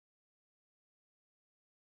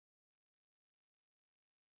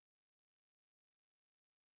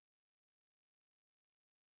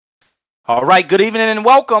All right, good evening and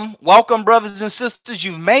welcome. Welcome, brothers and sisters.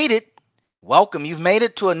 You've made it. Welcome. You've made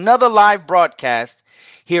it to another live broadcast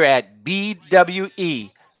here at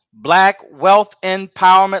BWE, Black Wealth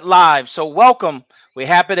Empowerment Live. So, welcome. We're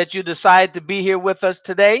happy that you decided to be here with us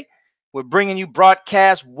today. We're bringing you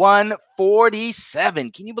broadcast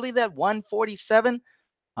 147. Can you believe that? 147?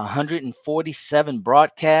 147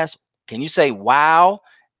 broadcasts. Can you say wow?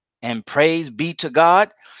 And praise be to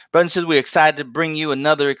God. Brothers and sisters, we're excited to bring you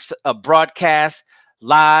another broadcast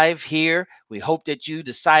live here. We hope that you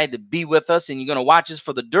decide to be with us and you're going to watch us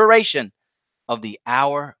for the duration of the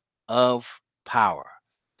hour of power.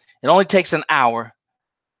 It only takes an hour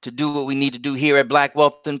to do what we need to do here at Black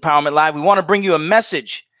Wealth Empowerment Live. We want to bring you a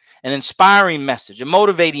message, an inspiring message, a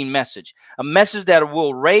motivating message, a message that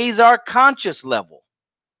will raise our conscious level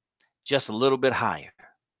just a little bit higher.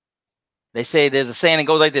 They say there's a saying that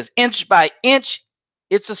goes like this: inch by inch,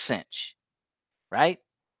 it's a cinch, right?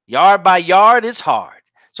 Yard by yard, it's hard.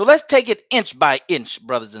 So let's take it inch by inch,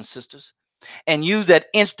 brothers and sisters, and use that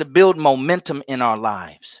inch to build momentum in our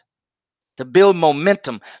lives, to build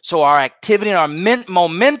momentum so our activity and our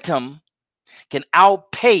momentum can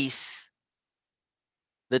outpace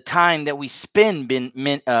the time that we spend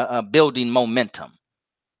building momentum.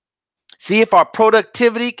 See if our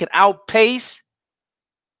productivity can outpace,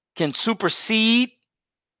 can supersede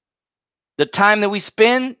the time that we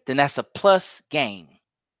spend, then that's a plus gain.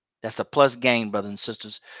 That's a plus gain, brothers and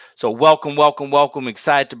sisters. So welcome, welcome, welcome.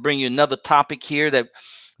 Excited to bring you another topic here that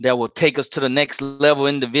will take us to the next level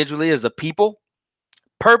individually as a people.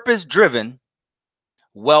 Purpose-driven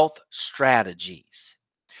wealth strategies.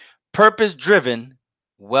 Purpose-driven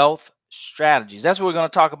wealth strategies. That's what we're going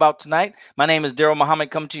to talk about tonight. My name is Daryl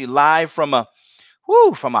Muhammad, coming to you live from a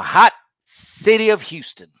hot city of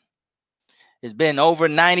Houston. It's been over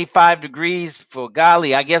 95 degrees for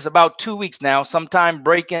golly, I guess about 2 weeks now, sometime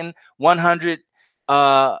breaking 100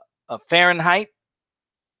 Fahrenheit,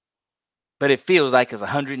 but it feels like it's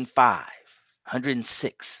 105,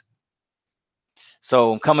 106.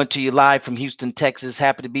 So I'm coming to you live from Houston, Texas.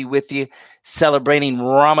 Happy to be with you, celebrating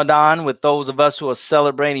Ramadan with those of us who are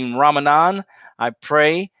celebrating Ramadan. I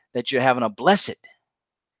pray that you're having a blessed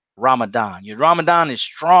Ramadan. Your Ramadan is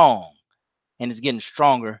strong and it's getting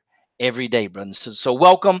stronger every day, brothers. So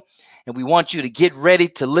welcome. And we want you to get ready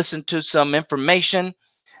to listen to some information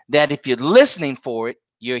that if you're listening for it,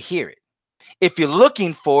 you'll hear it. If you're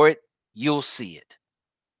looking for it, you'll see it.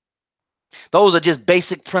 Those are just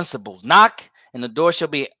basic principles. Knock and the door shall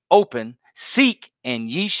be open. Seek and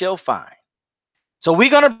ye shall find. So we're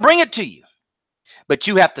going to bring it to you, but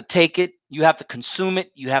you have to take it. You have to consume it.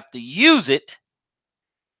 You have to use it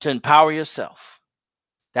to empower yourself.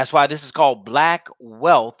 That's why this is called Black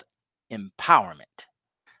Wealth Empowerment.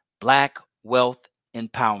 Black Wealth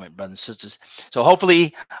Empowerment, brothers and sisters. So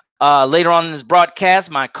hopefully later on in this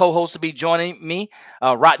broadcast, my co-hosts will be joining me,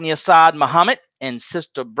 Rotney Assad Muhammad and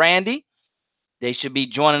Sister Brandy. They should be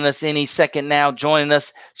joining us any second now, joining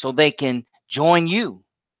us so they can join you,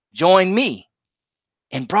 join me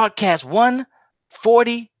in broadcast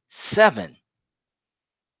 147.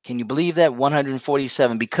 Can you believe that?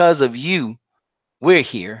 147. Because of you, we're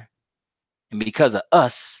here. And because of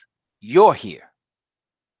us, you're here.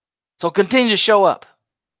 So continue to show up.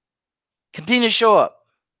 Continue to show up.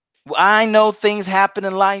 I know things happen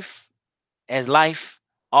in life as life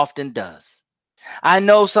often does. I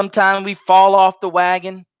know sometimes we fall off the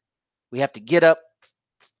wagon. We have to get up,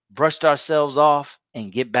 brush ourselves off,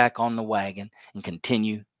 and get back on the wagon and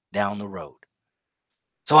continue down the road.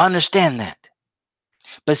 So I understand that.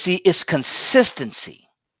 But see, it's consistency.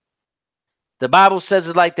 The Bible says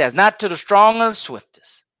it like that. It's not to the strong or the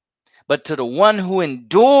swiftest, but to the one who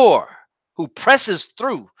endure, who presses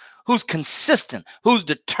through, who's consistent, who's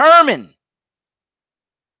determined,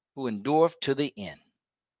 who endureth to the end.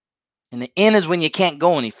 And the end is when you can't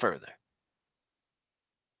go any further.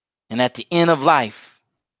 And at the end of life,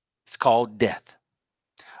 it's called death.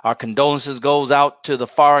 Our condolences goes out to the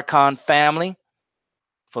Farrakhan family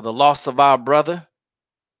for the loss of our brother,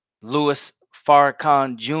 Louis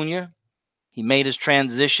Farrakhan Jr. He made his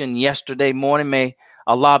transition yesterday morning. May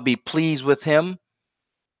Allah be pleased with him.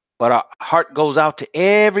 But our heart goes out to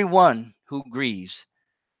everyone who grieves,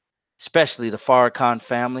 especially the Farrakhan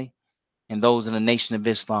family and those in the Nation of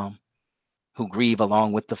Islam who grieve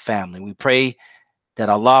along with the family. We pray that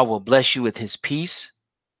Allah will bless you with his peace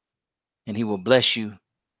and he will bless you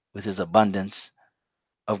with his abundance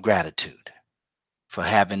of gratitude for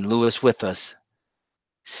having Louis with us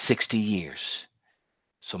 60 years.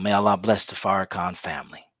 So may Allah bless the Farrakhan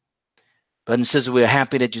family. Brothers and sisters, we're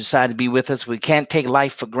happy that you decided to be with us. We can't take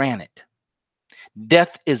life for granted.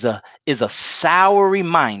 Death is a sour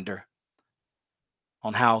reminder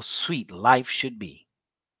on how sweet life should be.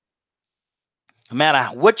 No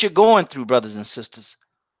matter what you're going through, brothers and sisters,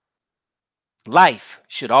 life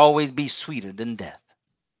should always be sweeter than death.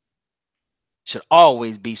 Should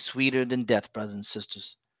always be sweeter than death, brothers and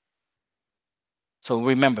sisters. So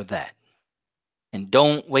remember that. And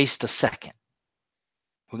don't waste a second.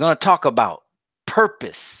 We're going to talk about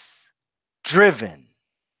purpose-driven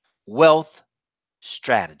wealth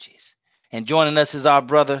strategies. And joining us is our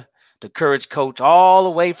brother, the Courage Coach, all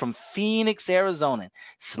the way from Phoenix, Arizona,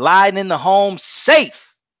 sliding in the home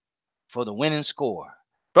safe for the winning score.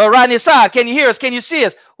 Brother Rodney Assad, can you hear us? Can you see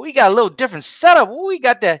us? We got a little different setup. We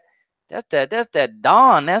got that. That's that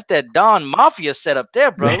Don. That's that Don Mafia setup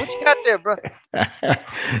there, brother. What you got there, bro?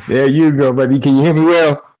 There you go, buddy. Can you hear me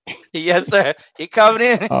well? Yes, sir. You coming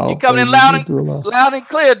in? You Oh, coming in praises loud be to Allah. loud and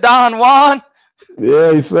clear, Don Juan.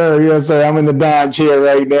 Yes, sir. Yes, sir. I'm in the Don chair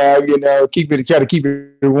right now. Try to keep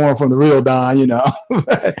it warm from the real Don.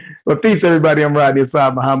 But peace, everybody. I'm Rodney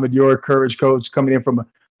Assad Muhammad, your courage coach, coming in from an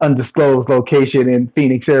undisclosed location in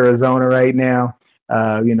Phoenix, Arizona, right now.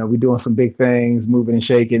 We're doing some big things, moving and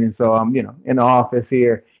shaking, and so I'm, in the office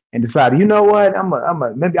here, and decided, you know what,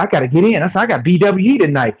 maybe I got to get in. I said, I got BWE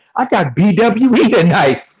tonight. I got BWE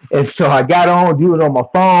tonight, and so I got on, do it on my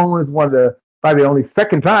phone. It's one of the probably the only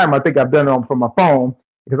second time I think I've done it on from my phone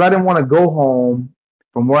because I didn't want to go home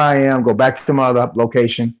from where I am, go back to my other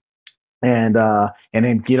location, and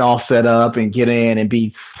then get all set up and get in and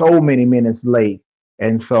be so many minutes late.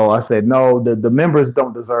 And so I said, no, the members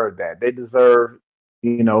don't deserve that. They deserve,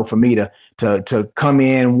 for me to come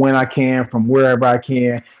in when I can from wherever I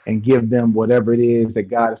can and give them whatever it is that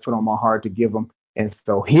God has put on my heart to give them. And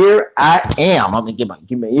so here I am. I'm gonna get my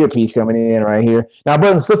earpiece coming in right here. Now,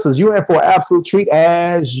 brothers and sisters, you're in for an absolute treat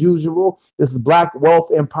as usual. This is Black Wealth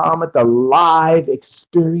Empowerment, the live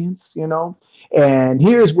experience, And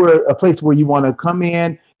here's where a place where you want to come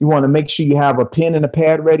in. You want to make sure you have a pen and a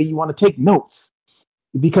pad ready. You want to take notes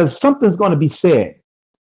because something's going to be said.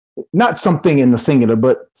 Not something in the singular,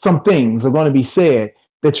 but some things are going to be said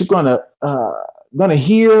that you're gonna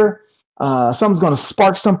hear. Something's going to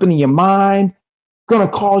spark something in your mind, going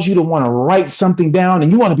to cause you to want to write something down,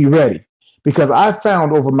 and you want to be ready. Because I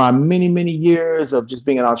found over my many, many years of just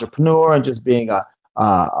being an entrepreneur and just being a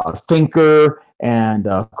thinker and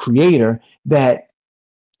a creator that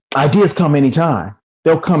ideas come anytime.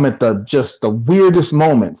 They'll come at the weirdest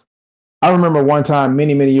moments. I remember one time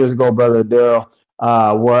many, many years ago, Brother Daryl,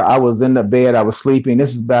 where I was in the bed, I was sleeping.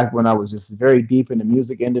 This is back when I was just very deep in the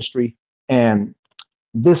music industry. And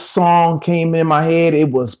this song came in my head.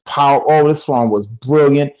 It was power. Oh, this song was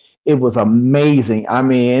brilliant. It was amazing. I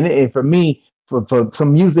mean, and for me, for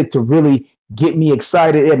some music to really get me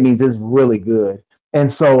excited, it means it's really good.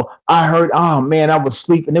 And so I heard, oh man, I was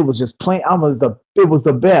sleeping. It was just playing. It was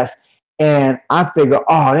the best. And I figured,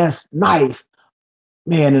 oh, that's nice,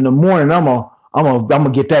 man. In the morning, I'm gonna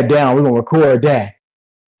get that down. We're gonna record that.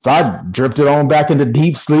 So I drifted on back into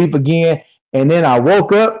deep sleep again, and then I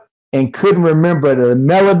woke up and couldn't remember the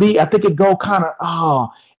melody. I think it go kind of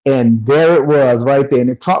and there it was right there. And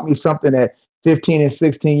it taught me something at 15 and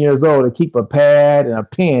 16 years old to keep a pad and a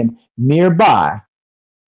pen nearby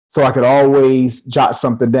so I could always jot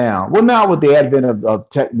something down. Well, now with the advent of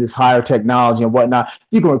this higher technology and whatnot,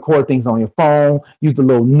 you can record things on your phone, use the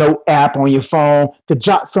little note app on your phone to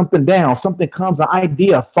jot something down. Something comes, an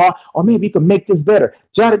idea, a thought, or maybe you can make this better.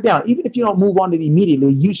 Jot it down. Even if you don't move on it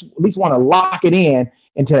immediately, you should at least want to lock it in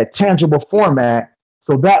into a tangible format.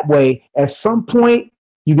 So that way, at some point,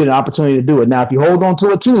 you get an opportunity to do it. Now, if you hold on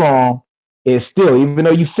to it too long, it's still, even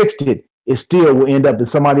though you fixed it, it still will end up in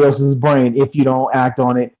somebody else's brain if you don't act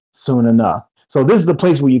on it soon enough. So this is the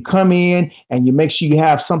place where you come in and you make sure you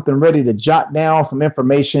have something ready to jot down some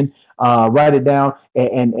information, write it down,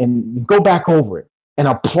 and go back over it and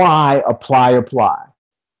apply.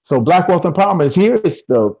 So Black Wealth Empowerment is here. It's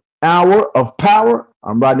the hour of power.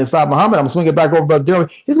 I'm Rodney Assad Muhammad. I'm swinging back over Brother Darren.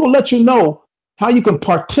 He's going to let you know how you can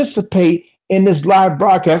participate in this live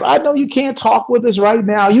broadcast. I know you can't talk with us right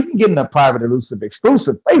now. You can get in a private, elusive,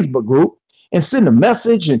 exclusive Facebook group and send a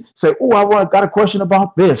message and say, oh, got a question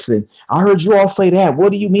about this. And I heard you all say that.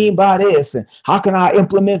 What do you mean by this? And how can I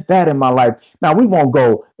implement that in my life? Now, we won't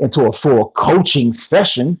go into a full coaching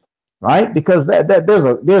session, right? Because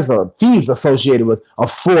there's a fees associated with a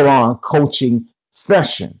full-on coaching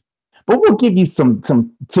session. But we'll give you some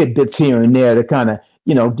tidbits here and there to kind of,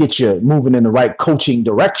 get you moving in the right coaching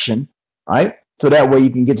direction, right? So that way you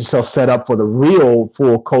can get yourself set up for the real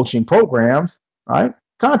full coaching programs, right?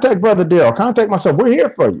 Contact Brother Dale, contact myself. We're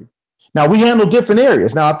here for you. Now, we handle different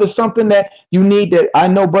areas. Now, if it's something that you need that I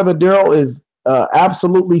know Brother Daryl is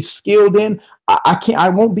absolutely skilled in, I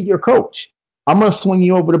won't be your coach. I'm going to swing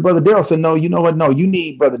you over to Brother Daryl. Say, no, you know what? No, you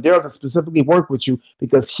need Brother Daryl to specifically work with you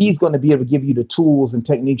because he's going to be able to give you the tools and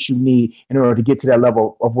techniques you need in order to get to that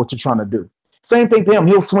level of what you're trying to do. Same thing to him.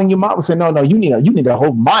 He'll swing you out and say, no, you need a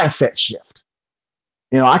whole mindset shift.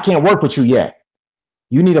 I can't work with you yet.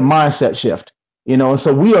 You need a mindset shift. And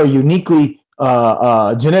so we are uniquely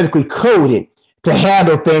genetically coded to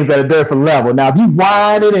handle things at a different level. Now, if you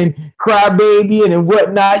whining and cry baby and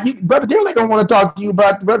whatnot, Brother Daryl ain't gonna want to talk to you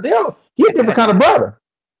about Brother Daryl. He's a different kind of brother.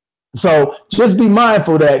 So just be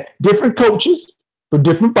mindful that different coaches for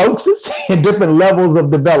different folks and different levels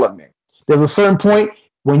of development. There's a certain point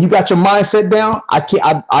when you got your mindset down, I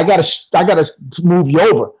gotta move you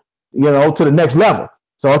over, to the next level.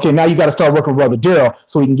 So okay, now you got to start working with Brother Daryl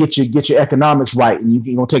so we can get your economics right, and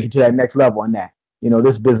you're gonna take it to that next level on that.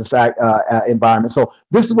 This business environment. So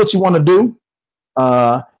this is what you want to do.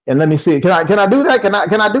 And let me see. Can I do that? Can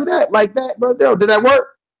I do that like that, Brother Daryl? Did that work?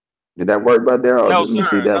 Did that work, Brother Daryl? No, Let me sir.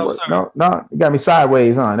 see that No, work. sir. No. You got me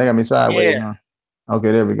sideways, huh? They got me sideways, Yeah. huh?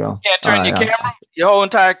 Okay, there we go. You can't turn your camera. Your whole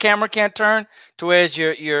entire camera can't turn to where's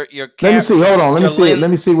your Let me see. Hold on. Let me see lens. it.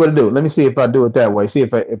 Let me see what it do. Let me see if I do it that way. See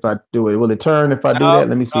if I do it. Will it turn if I do that?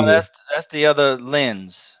 Let me see. That's the other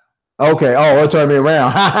lens. Okay. Oh, it'll turn me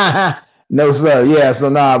around. No, sir. Yeah. So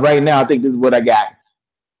right now I think this is what I got.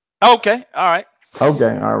 Okay. All right.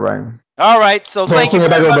 Okay. All right. All right. So thank you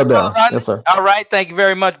very much, Brother Rodney. Yes, sir. All right. Thank you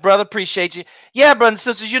very much, brother. Appreciate you. Yeah, brothers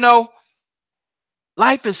and sisters,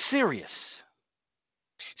 life is serious.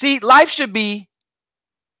 See, life should be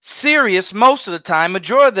serious most of the time,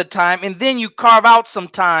 majority of the time, and then you carve out some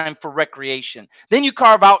time for recreation. Then you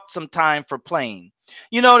carve out some time for playing.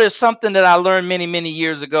 There's something that I learned many, many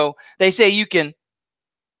years ago. They say you can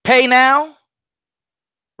pay now,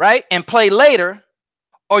 right, and play later,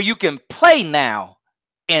 or you can play now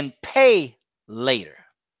and pay later.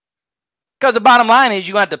 Because the bottom line is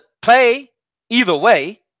you have to pay either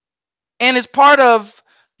way, and it's part of,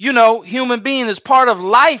 human being is part of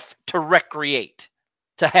life to recreate,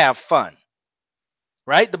 to have fun,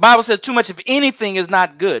 right? The Bible says too much of anything is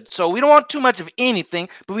not good. So we don't want too much of anything,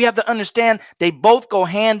 but we have to understand they both go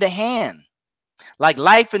hand to hand. Like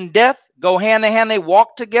life and death go hand in hand, they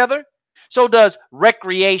walk together. So does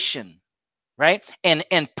recreation, right? And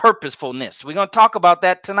purposefulness. We're going to talk about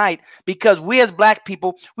that tonight because we as Black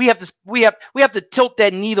people, we have to tilt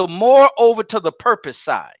that needle more over to the purpose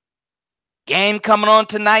side. Game coming on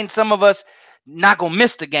tonight, and some of us not gonna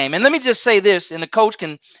miss the game. And let me just say this, and the coach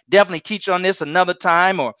can definitely teach on this another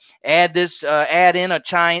time or add in or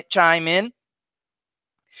chime in.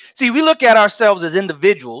 See, we look at ourselves as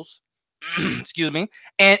individuals, excuse me,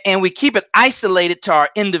 and we keep it isolated to our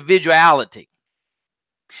individuality.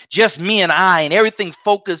 Just me and I, and everything's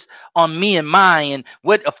focused on me and mine and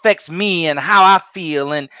what affects me and how I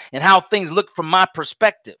feel and how things look from my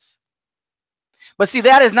perspective. But see,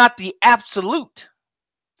 that is not the absolute.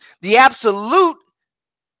 The absolute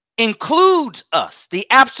includes us. The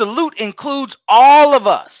absolute includes all of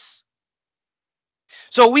us.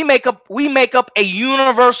 So we make up a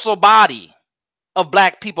universal body of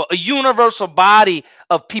Black people, a universal body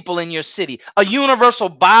of people in your city, a universal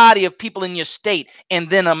body of people in your state, and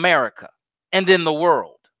then America, and then the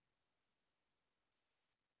world.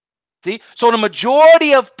 See? So the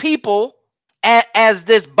majority of people, as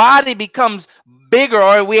this body becomes bigger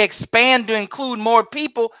or we expand to include more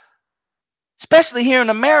people, especially here in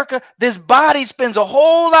America, this body spends a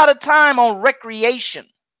whole lot of time on recreation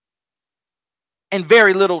and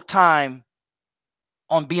very little time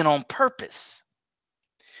on being on purpose.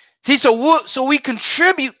 See, so we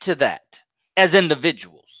contribute to that as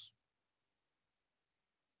individuals.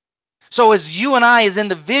 So as you and I as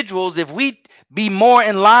individuals, if we be more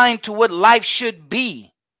in line to what life should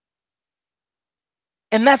be,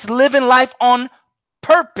 and that's living life on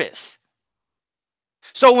purpose.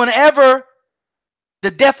 So whenever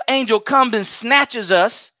the death angel comes and snatches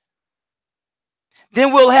us,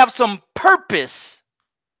 then we'll have some purpose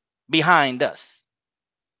behind us.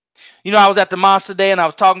 I was at the mosque today and I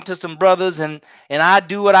was talking to some brothers, and I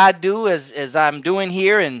do what I do as I'm doing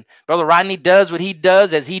here, and Brother Rodney does what he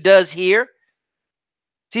does as he does here.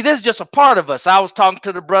 See, this is just a part of us. I was talking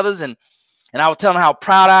to the brothers and I was telling them how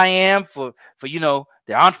proud I am for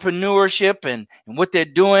their entrepreneurship and what they're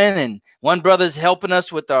doing. And one brother's helping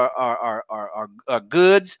us with our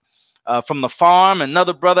goods from the farm.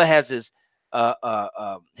 Another brother has his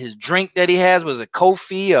drink that he has was a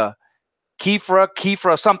Kofi,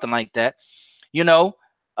 Kefra, something like that.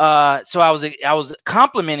 So I was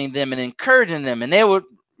complimenting them and encouraging them, and they were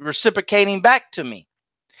reciprocating back to me.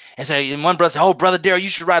 And so one brother said, "Oh, Brother Daryl, you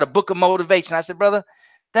should write a book of motivation." I said, "Brother,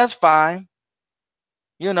 that's fine,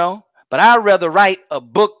 but I'd rather write a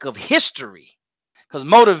book of history Because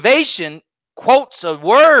motivation quotes are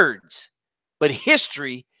words, but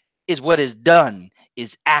history is what is done,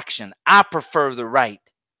 is action. I prefer to write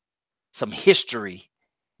some history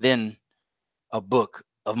than a book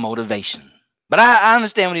of motivation. But I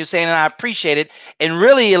understand what you're saying, and I appreciate it. And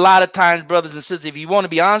really, a lot of times, brothers and sisters, if you want to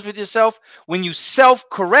be honest with yourself, when you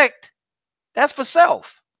self-correct, that's for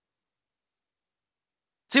self.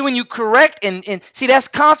 See, when you correct and see, that's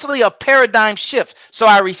constantly a paradigm shift. So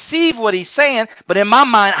I receive what he's saying, but in my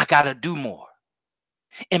mind, I got to do more.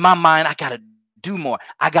 In my mind, I got to do more.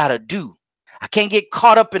 I got to do. I can't get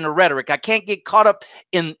caught up in the rhetoric. I can't get caught up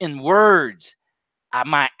in words.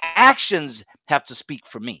 My actions have to speak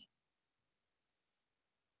for me.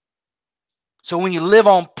 So when you live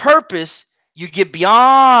on purpose, you get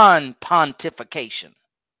beyond pontification.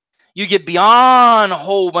 You get beyond a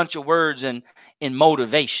whole bunch of words and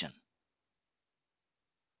motivation.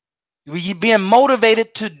 You're being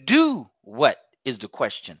motivated to do what is the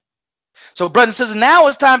question. So, brothers and sisters, now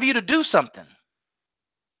it's time for you to do something.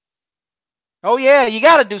 Oh, yeah, you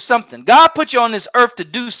got to do something. God put you on this earth to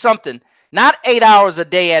do something. Not 8 hours a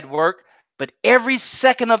day at work, but every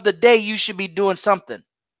second of the day you should be doing something.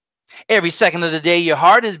 Every second of the day your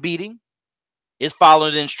heart is beating. It's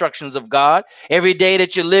following the instructions of God. Every day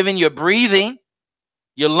that you're living, you're breathing.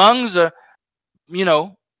 Your lungs are,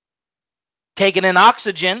 taking in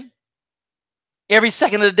oxygen. Every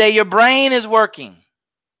second of the day, your brain is working.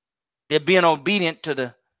 They're being obedient to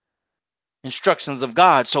the instructions of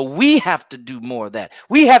God. So we have to do more of that.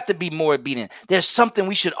 We have to be more obedient. There's something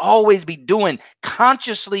we should always be doing,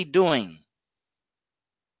 consciously doing.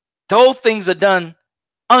 Those things are done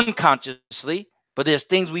unconsciously, but there's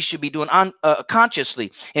things we should be doing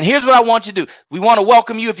consciously. And here's what I want you to do. We want to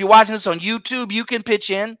welcome you. If you're watching us on YouTube, you can pitch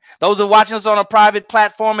in. Those who are watching us on a private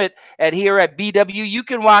platform at here at BW, you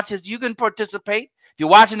can watch us. You can participate. If you're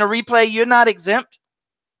watching the replay, you're not exempt.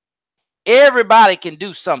 Everybody can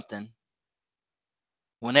do something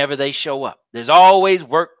whenever they show up. There's always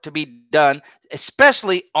work to be done,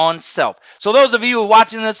 especially on self. So those of you who are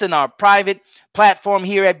watching us in our private platform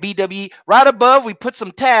here at BWE, right above, we put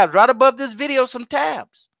some tabs. Right above this video, some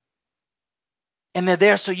tabs. And they're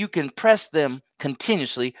there so you can press them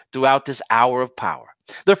continuously throughout this hour of power.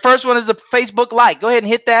 The first one is the Facebook like. Go ahead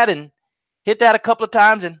and hit that a couple of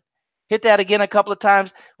times and hit that again a couple of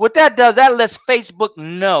times. What that does, that lets Facebook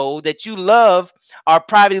know that you love our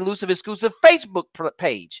private, elusive, exclusive Facebook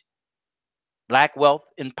page. Black Wealth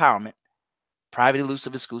Empowerment, private,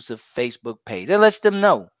 elusive, exclusive Facebook page. It lets them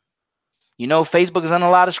know. Facebook is under a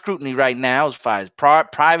lot of scrutiny right now as far as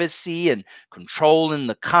privacy and controlling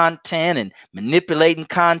the content and manipulating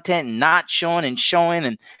content and not showing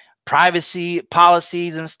and privacy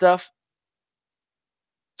policies and stuff.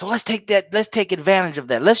 So let's take advantage of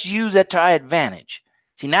that. Let's use that to our advantage.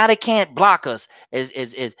 See, now they can't block us as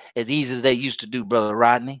easy as they used to do, Brother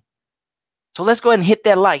Rodney. So let's go ahead and hit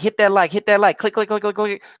that like, click, click. Go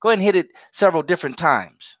ahead and hit it several different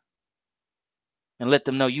times. And let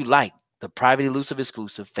them know you like the private, elusive,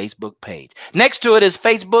 exclusive Facebook page. Next to it is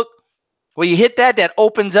Facebook. Where you hit that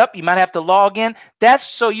opens up. You might have to log in. That's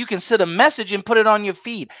so you can send a message and put it on your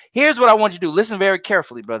feed. Here's what I want you to do. Listen very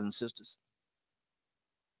carefully, brothers and sisters.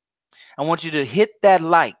 I want you to hit that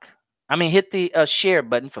hit the share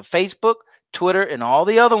button for Facebook, Twitter, and all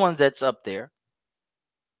the other ones that's up there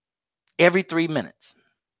every 3 minutes.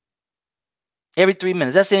 Every 3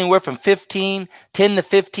 minutes. That's anywhere from 10 to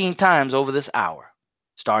 15 times over this hour,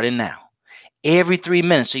 starting now. Every 3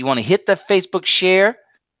 minutes. So you want to hit the Facebook share,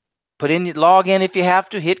 log in if you have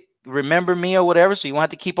to, hit remember me or whatever, so you won't have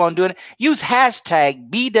to keep on doing it. Use hashtag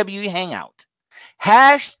BWE Hangout.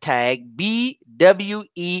 Hashtag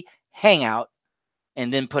BWE Hangout,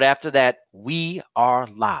 and then put after that, we are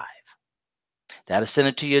live. That'll send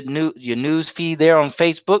it to your news feed there on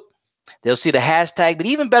Facebook. They'll see the hashtag, but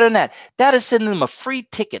even better than that, that'll send them a free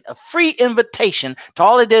ticket, a free invitation to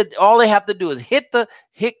all they have to do is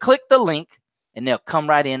click the link, and they'll come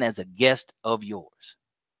right in as a guest of yours.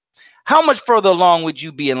 How much further along would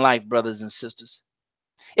you be in life, brothers and sisters,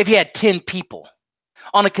 if you had 10 people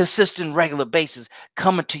on a consistent, regular basis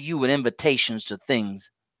coming to you with invitations to things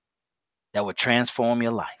that would transform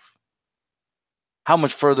your life? How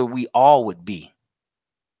much further we all would be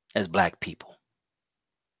as Black people?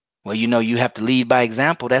 Well, you have to lead by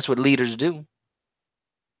example. That's what leaders do.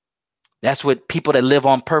 That's what people that live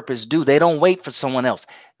on purpose do. They don't wait for someone else.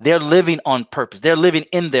 They're living on purpose. They're living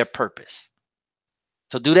in their purpose.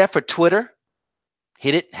 So do that for Twitter.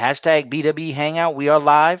 Hit it. Hashtag BWE Hangout. We are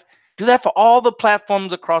live. Do that for all the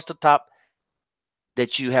platforms across the top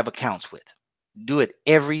that you have accounts with. Do it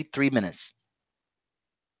every 3 minutes.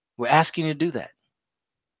 We're asking you to do that.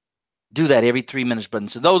 Do that every 3 minutes,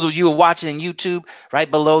 brothers. So those of you who are watching on YouTube,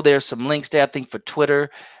 right below there's some links there, I think, for Twitter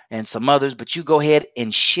and some others. But you go ahead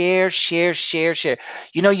and share.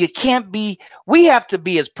 You know, we have to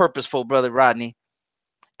be as purposeful, Brother Rodney,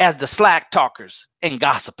 as the slack talkers and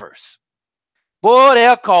gossipers. Boy,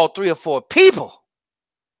 they'll call 3 or 4 people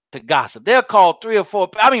to gossip. They'll call 3 or 4,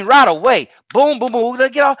 right away. Boom, boom, boom.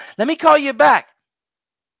 Let's get off. Let me call you back.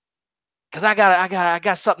 Because I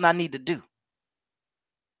got something I need to do.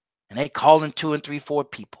 And they calling 2 and 3, 4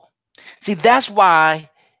 people. See, that's why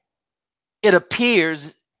it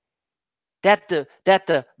appears that the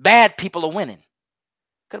bad people are winning.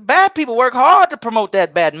 Because bad people work hard to promote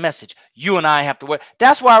that bad message. You and I have to work.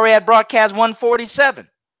 That's why we're at broadcast 147.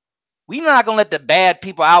 We're not going to let the bad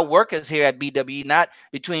people outwork us here at BWE, not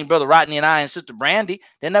between Brother Rodney and I and Sister Brandy.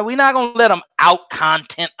 Then we're not going to let them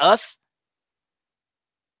out-content us.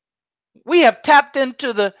 We have tapped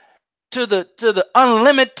into the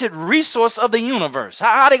unlimited resource of the universe.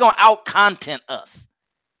 How are they going to out-content us?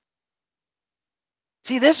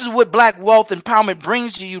 See, this is what Black Wealth Empowerment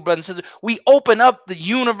brings to you, brothers and sisters. We open up the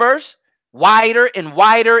universe wider and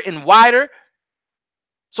wider and wider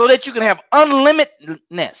so that you can have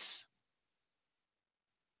unlimitedness.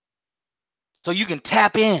 So you can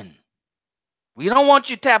tap in. We don't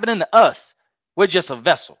want you tapping into us. We're just a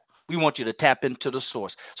vessel. We want you to tap into the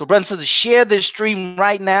source. So, brothers and sisters, share this stream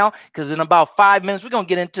right now, because in about 5 minutes, we're going to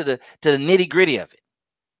get into the nitty-gritty of it.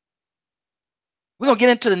 We're going to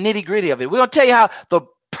get into the nitty-gritty of it. We're going to tell you how the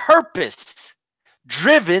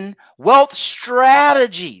purpose-driven wealth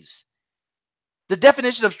strategies. The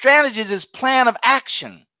definition of strategies is plan of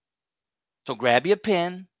action. So grab your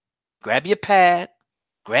pen, grab your pad,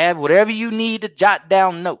 grab whatever you need to jot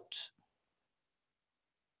down notes.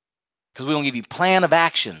 Because we're going to give you plan of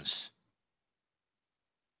actions.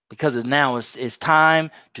 Because it's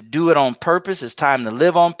time to do it on purpose. It's time to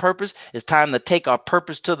live on purpose. It's time to take our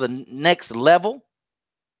purpose to the next level.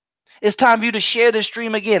 It's time for you to share this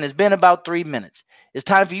stream again. It's been about 3 minutes. It's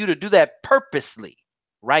time for you to do that purposely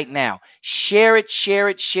right now. Share it,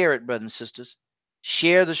 brothers and sisters.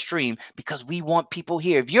 Share the stream, because we want people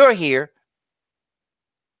here. If you're here,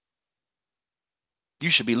 you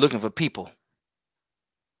should be looking for people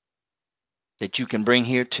that you can bring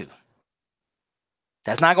here too.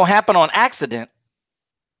 That's not going to happen on accident.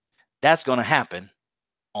 That's going to happen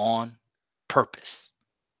on purpose.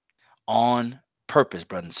 On purpose,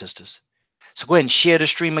 brothers and sisters. So go ahead and share the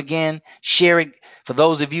stream again. Share it. For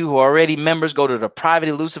those of you who are already members, go to the private,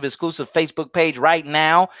 elusive, exclusive Facebook page right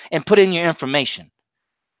now and put in your information.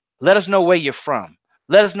 Let us know where you're from.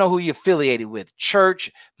 Let us know who you're affiliated with.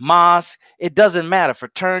 Church, mosque, it doesn't matter.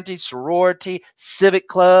 Fraternity, sorority, civic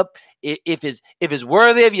club. If it's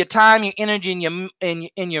worthy of your time, your energy,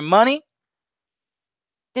 and your money,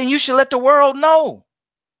 then you should let the world know.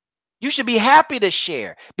 You should be happy to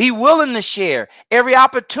share. Be willing to share. Every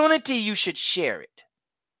opportunity, you should share it.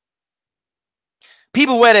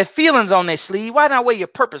 People wear their feelings on their sleeve. Why not wear your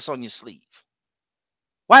purpose on your sleeve?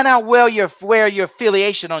 Why not wear your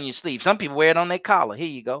affiliation on your sleeve? Some people wear it on their collar. Here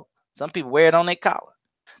you go. Some people wear it on their collar.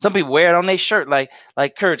 Some people wear it on their shirt, like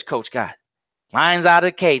Courage Coach got. Lions out of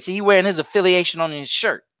the cage. See, he wearing his affiliation on his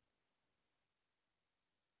shirt.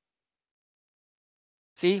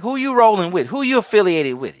 See, who you rolling with? Who you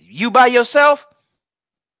affiliated with? You by yourself?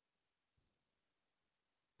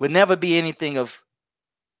 Would never be anything of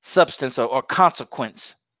substance or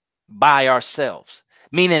consequence by ourselves.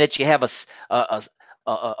 Meaning that you have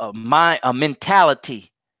a mentality,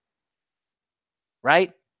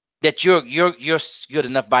 right? That you're good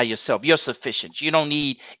enough by yourself. You're sufficient. You don't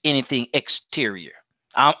need anything exterior.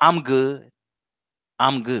 I'm good.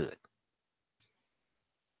 I'm good.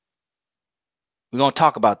 We're going to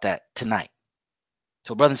talk about that tonight.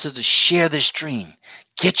 So, brothers and sisters, share this stream.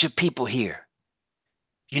 Get your people here.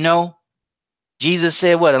 You know, Jesus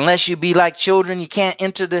said what? Unless you be like children, you can't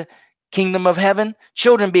enter the kingdom of heaven.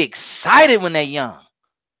 Children be excited when they're young.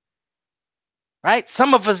 Right?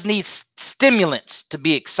 Some of us need stimulants to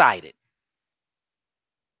be excited.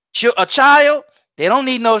 A child, they don't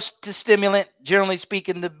need no stimulant, generally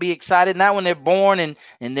speaking, to be excited. Not when they're born and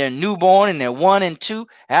they're newborn and they're 1 and 2.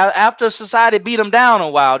 After society beat them down a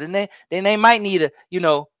while, then they might need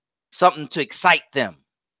something to excite them.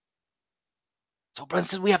 So, brothers and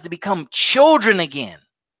sisters, we have to become children again.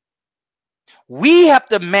 We have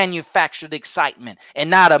to manufacture the excitement and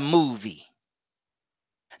not a movie,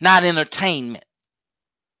 not entertainment.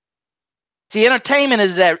 See, entertainment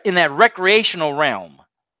is in that recreational realm.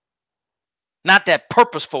 Not that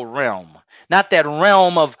purposeful realm. Not that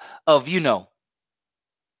realm of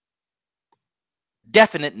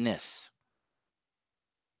definiteness.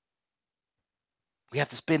 We have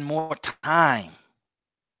to spend more time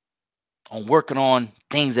on working on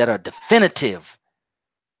things that are definitive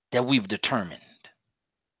that we've determined.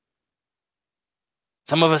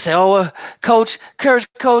 Some of us say, oh, coach, courage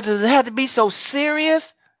coach, does it have to be so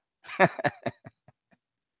serious?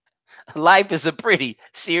 Life is a pretty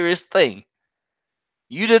serious thing.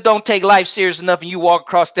 You just don't take life serious enough and you walk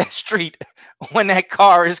across that street when that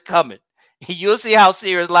car is coming. You'll see how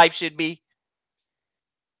serious life should be.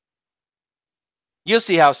 You'll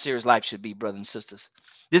see how serious life should be, brothers and sisters.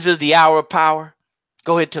 This is the hour of power.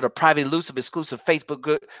 Go ahead to the private, elusive, exclusive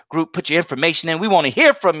Facebook group. Put your information in. We want to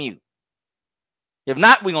hear from you. If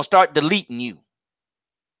not, we're going to start deleting you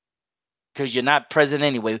because you're not present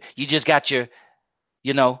anyway. You just got your,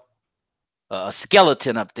 a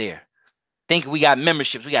skeleton up there. Think we got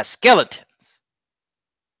memberships. We got skeletons.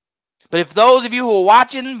 But if those of you who are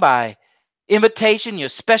watching by invitation, you're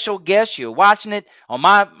special guests, you're watching it on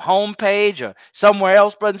my homepage or somewhere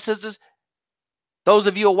else, brothers and sisters, those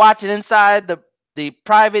of you who are watching inside the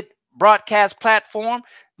private broadcast platform,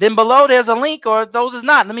 then below there's a link, or those is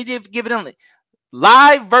not. Let me give it a link.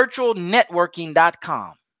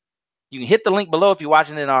 livevirtualnetworking.com. You can hit the link below if you're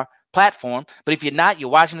watching it in our platform. But if you're not, you're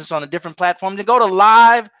watching this on a different platform, then go to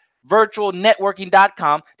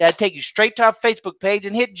livevirtualnetworking.com. That'll take you straight to our Facebook page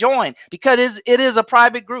and hit join, because it is a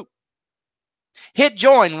private group. Hit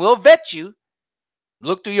join. We'll vet you.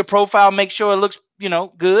 Look through your profile, make sure it looks,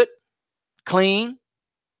 good, clean.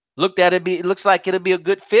 Looked at it, it looks like it'll be a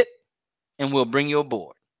good fit, and we'll bring you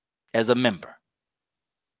aboard as a member.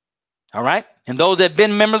 All right? And those that have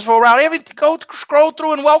been members for a while, go scroll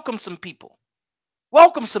through and welcome some people.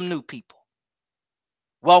 Welcome some new people.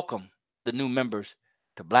 Welcome the new members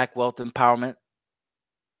to Black Wealth Empowerment.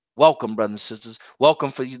 Welcome, brothers and sisters.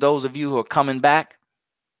 Welcome for those of you who are coming back.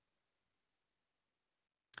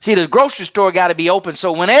 See, the grocery store got to be open,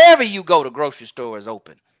 so whenever you go, the grocery store is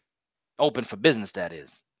open. Open for business, that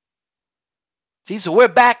is. See, so we're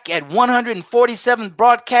back at 147th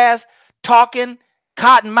broadcast, talking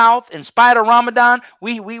Cottonmouth in spite of Ramadan.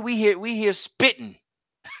 We hear spitting.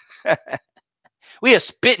 We are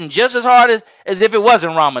spitting just as hard as if it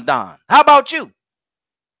wasn't Ramadan. How about you?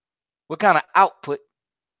 What kind of output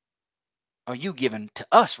are you giving to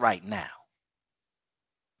us right now?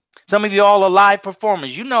 Some of you all are live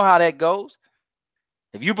performers. You know how that goes.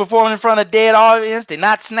 If you perform in front of a dead audience, they're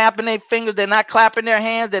not snapping their fingers, they're not clapping their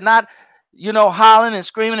hands, they're not, hollering and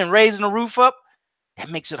screaming and raising the roof up. That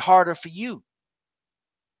makes it harder for you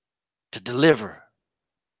to deliver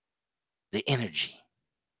the energy.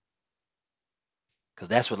 Because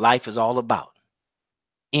that's what life is all about.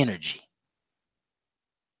 Energy.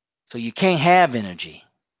 So you can't have energy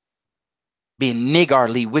being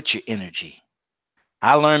niggardly with your energy.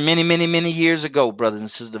 I learned many, many, many years ago, brothers and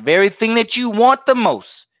sisters, the very thing that you want the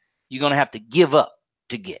most, you're going to have to give up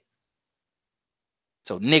to get.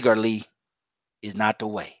 So niggardly is not the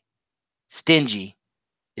way. Stingy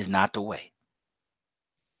is not the way.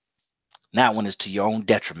 That one is to your own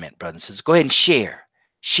detriment, brothers and sisters. Go ahead and share.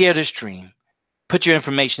 Share the stream. Put your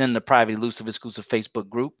information in the private, elusive, exclusive Facebook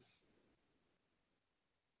group,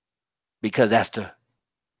 because that's the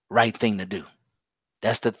right thing to do.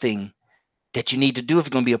 That's the thing that you need to do if you're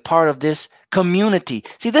going to be a part of this community.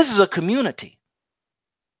 See, this is a community.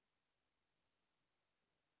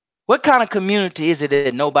 What kind of community is it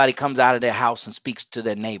that nobody comes out of their house and speaks to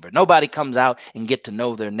their neighbor? Nobody comes out and get to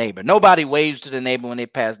know their neighbor. Nobody waves to their neighbor when they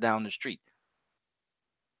pass down the street.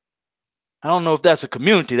 I don't know if that's a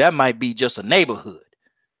community. That might be just a neighborhood.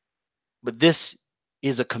 But this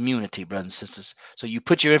is a community, brothers and sisters. So you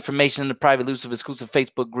put your information in the private, elusive, exclusive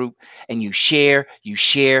Facebook group, and you share, you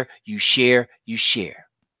share, you share, you share.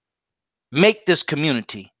 Make this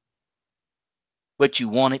community what you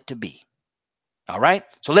want it to be. All right?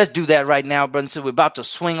 So let's do that right now, brothers and sisters. We're about to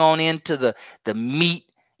swing on into the meat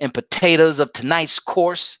and potatoes of tonight's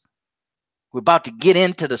course. We're about to get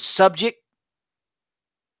into the subject.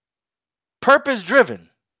 Purpose-driven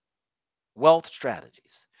wealth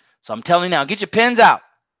strategies. So I'm telling you now, get your pens out,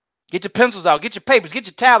 get your pencils out, get your papers, get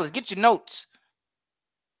your tablets, get your notes,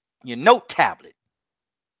 your note tablet.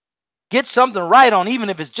 Get something to write on, even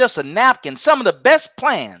if it's just a napkin. Some of the best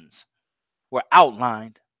plans were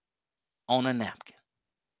outlined on a napkin.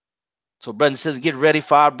 So, brothers and sisters, get ready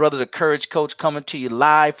for our brother, the Courage Coach, coming to you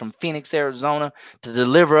live from Phoenix, Arizona, to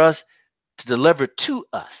deliver to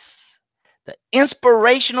us the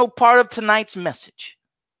inspirational part of tonight's message,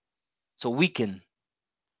 so we can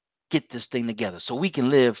get this thing together, so we can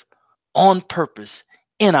live on purpose,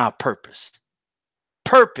 in our purpose.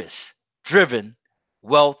 Purpose-driven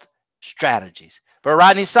wealth strategies. But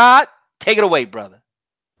Rodney Saad, take it away, brother.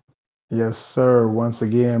 Yes, sir. Once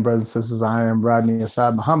again, brothers and sisters, I am Rodney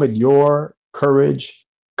Asad Muhammad, your courage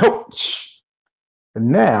coach. And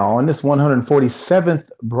now, on this 147th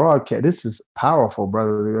broadcast, this is powerful,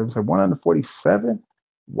 brother. It was like 147.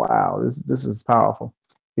 Wow, this is powerful.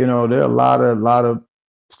 You know, there are a lot of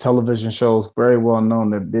television shows very well known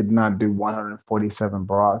that did not do 147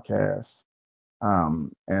 broadcasts.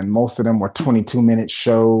 And most of them were 22-minute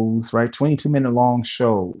shows, right? 22-minute long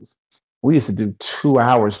shows. We used to do 2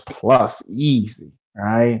 hours plus easy,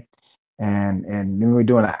 right? And then we were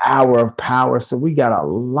doing an hour of power. So we got a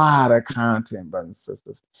lot of content, brothers and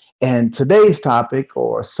sisters. And today's topic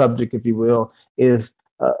or subject, if you will, is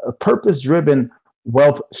purpose-driven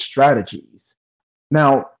wealth strategies.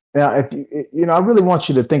 Now, if I really want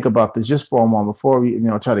you to think about this just for a moment before we,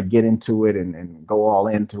 try to get into it and go all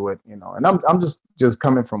into it, And I'm just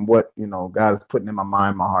coming from what God is putting in my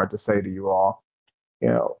mind, my heart to say to you all. You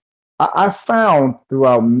know, I found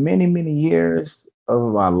throughout many years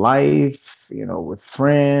of my life, with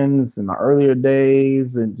friends in my earlier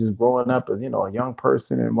days and just growing up as a young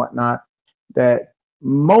person and whatnot, that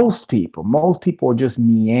most people are just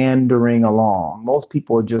meandering along. Most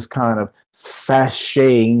people are just kind of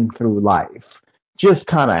sashaying through life, just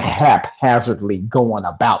kind of haphazardly going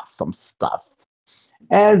about some stuff,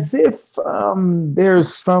 as if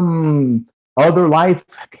there's some other life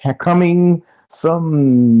coming.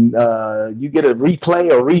 Some you get a replay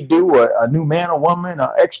or redo a new man or woman,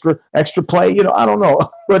 extra play. I don't know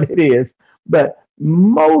what it is, but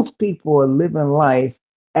most people are living life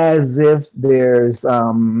as if there's a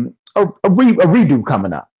redo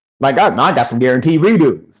coming up. Like I got some guaranteed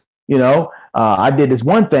redos. I did this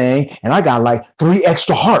one thing and I got like 3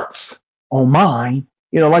 extra hearts on mine.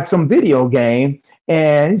 Like some video game,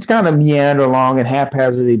 and he's kind of meander along and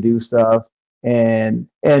haphazardly do stuff, and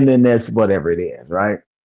then that's whatever it is, right?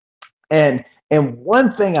 And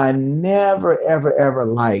one thing I never ever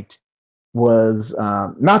liked was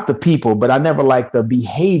not the people, but I never liked the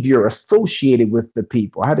behavior associated with the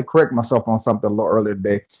people. I had to correct myself on something a little earlier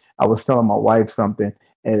today. I was telling my wife something,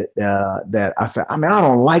 and that I said, I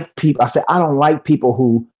don't like people. I said, I don't like people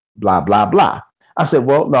who blah blah blah. I said,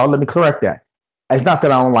 well, no, let me correct that. It's not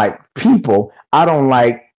that I don't like people. I don't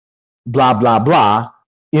like blah blah blah,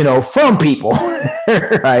 from people,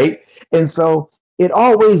 right? And so it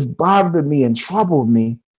always bothered me and troubled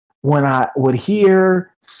me when I would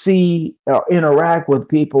hear, see, or interact with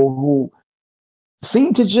people who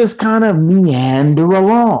seemed to just kind of meander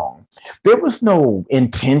along. There was no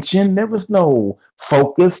intention, there was no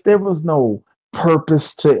focus, there was no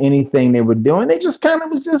purpose to anything they were doing. They just kind of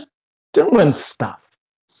was just doing stuff.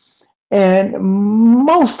 And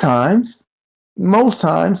most times,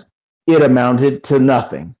 it amounted to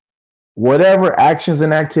nothing. Whatever actions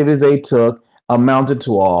and activities they took amounted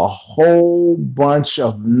to a whole bunch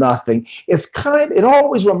of nothing. It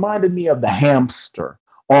always reminded me of the hamster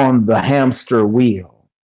on the hamster wheel.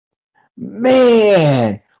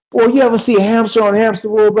 Man, boy, you ever see a hamster on a hamster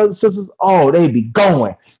wheel, brothers and sisters? Oh, they be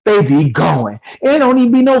going. They be going. It don't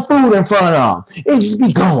even be no food in front of them. It just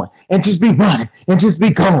be going and just be running and just be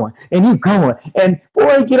going and you going. And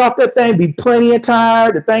boy, you get off that thing, be plenty of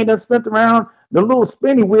tired. The thing done spent around the little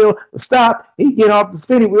spinning wheel stop. He get off the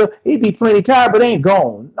spinning wheel. He be plenty tired, but ain't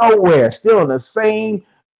going nowhere. Still in the same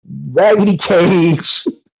raggedy cage,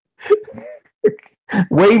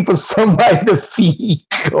 waiting for somebody to feed.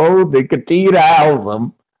 Oh, they continue to house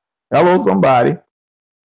them. Hello, somebody.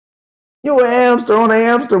 You a hamster on a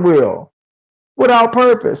hamster wheel without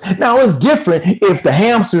purpose. Now it's different if the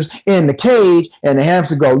hamster's in the cage and the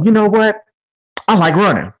hamster go, you know what? I like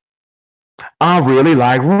running. I really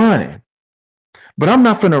like running. But I'm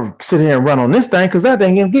not gonna sit here and run on this thing because that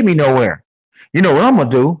thing ain't get me nowhere. You know what I'm gonna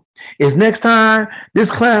do is next time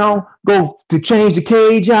this clown go to change the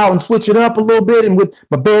cage out and switch it up a little bit and with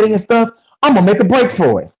my bedding and stuff, I'm gonna make a break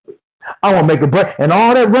for it. I want to make a break. And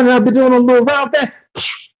all that running I've been doing a little round thing,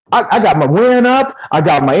 I got my wind up. I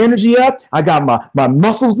got my energy up. I got my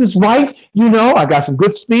muscles is right. I got some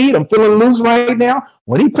good speed. I'm feeling loose right now.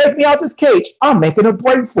 When he take me out this cage, I'm making a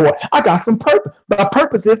break for it. I got some purpose. My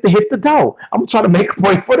purpose is to hit the dough. I'm trying to make a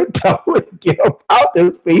break for the dough and get up out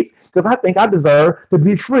this piece because I think I deserve to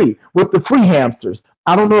be free with the free hamsters.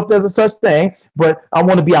 I don't know if there's a such thing, but I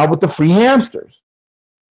want to be out with the free hamsters.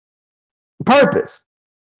 Purpose.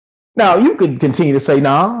 Now you could continue to say,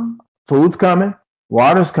 "Nah, food's coming,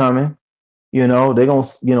 water's coming. They're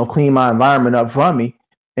gonna, clean my environment up for me,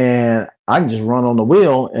 and I can just run on the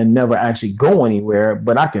wheel and never actually go anywhere,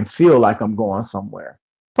 but I can feel like I'm going somewhere."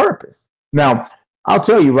 Purpose. Now, I'll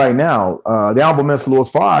tell you right now, the Honorable Minister Louis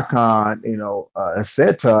Farrakhan, has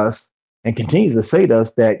said to us and continues to say to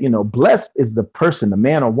us that, blessed is the person, the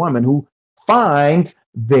man or woman who finds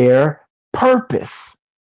their purpose,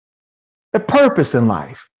 the purpose in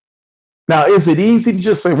life. Now, is it easy to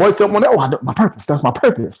just say, wake up one day, oh, I know my purpose, that's my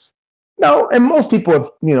purpose? No, and most people have,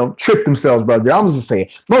 tricked themselves, brother. I'm just saying,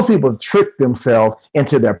 most people have tricked themselves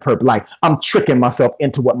into their purpose. Like, I'm tricking myself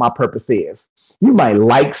into what my purpose is. You might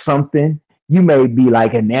like something. You may be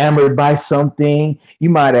like enamored by something. You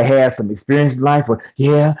might have had some experience in life where,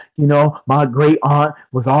 yeah, my great aunt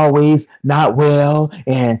was always not well,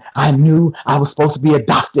 and I knew I was supposed to be a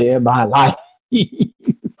doctor in my life.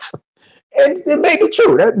 And it may be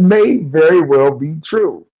true. That may very well be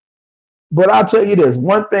true. But I'll tell you this,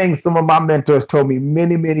 one thing some of my mentors told me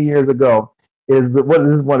many, many years ago is that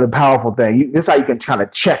this is one of the powerful things. This is how you can kind of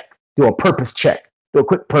do a purpose check, do a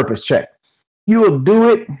quick purpose check. You will do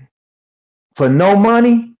it for no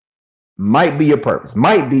money, might be your purpose,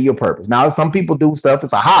 might be your purpose. Now, some people do stuff,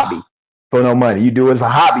 it's a hobby for no money. You do it as a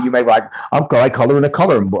hobby. You may be like, I'm like coloring the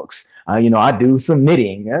coloring books. I do some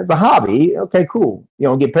knitting. It's a hobby. Okay, cool. You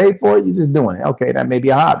don't get paid for it. You're just doing it. Okay, that may be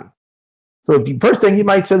a hobby. So first thing you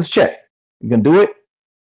might say is check. You can do it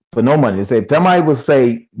for no money. If somebody would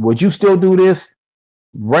say, would you still do this?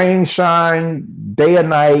 Rain, shine, day or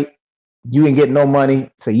night, you can get no money.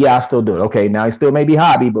 Say, yeah, I still do it. Okay, now it still may be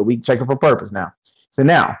hobby, but we check it for purpose now. So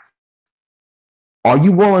now, are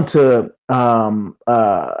you willing to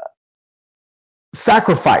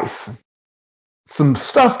sacrifice some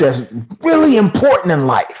stuff that's really important in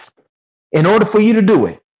life in order for you to do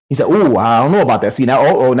it? He said, oh, I don't know about that. See,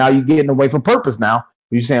 now, now you're getting away from purpose now.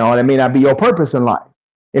 You're saying, oh, that may not be your purpose in life.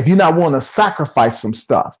 If you're not willing to sacrifice some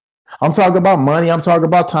stuff. I'm talking about money. I'm talking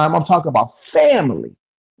about time. I'm talking about family.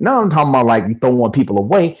 Now I'm talking about like you throwing people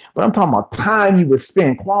away, but I'm talking about time you would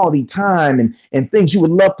spend, quality time and things you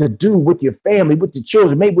would love to do with your family, with your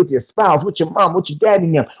children, maybe with your spouse, with your mom, with your daddy,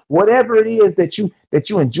 and them. Whatever it is that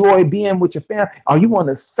you enjoy being with your family, are you want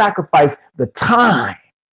to sacrifice the time?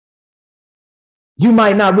 You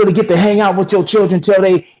might not really get to hang out with your children till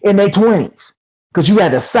they in their 20s because you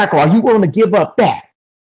had to sacrifice. Are you willing to give up that?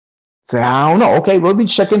 Say, I don't know. Okay, we'll be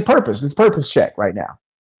checking purpose. It's purpose check right now.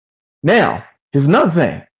 Now, here's another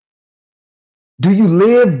thing. Do you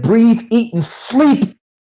live, breathe, eat, and sleep?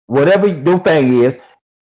 Whatever your thing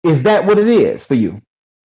is that what it is for you?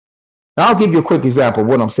 Now, I'll give you a quick example of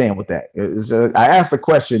what I'm saying with that. I asked the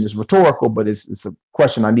question, it's rhetorical, but it's a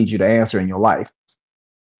question I need you to answer in your life.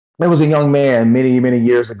 There was a young man many, many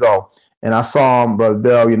years ago, and I saw him, Brother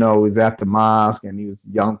Bill, he was at the mosque, and he was a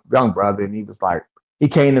young brother, and he was like, he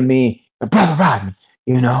came to me, Brother Rodney,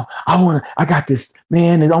 I got this,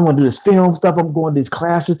 man, I want to do this film stuff. I'm going to these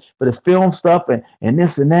classes for this film stuff and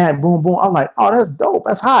this and that, boom, boom. I'm like, oh, that's dope.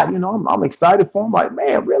 That's hot. I'm excited for him. Like,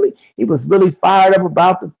 man, really? He was really fired up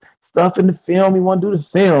about the stuff in the film. He wanted to do the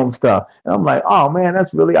film stuff. And I'm like, oh man,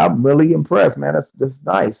 I'm really impressed, man. That's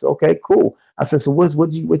nice. Okay, cool. I said, so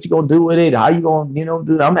what you gonna do with it? How you gonna,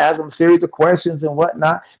 do that? I'm gonna ask him a series of questions and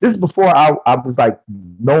whatnot. This is before I was like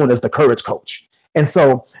known as the courage coach. And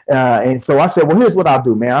so I said, well, here's what I'll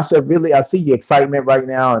do, man. I said, really, I see your excitement right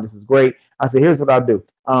now, and this is great. I said, here's what I'll do.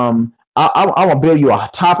 I'm gonna build you a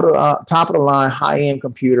top of the line, high end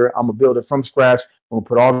computer. I'm gonna build it from scratch. I'm gonna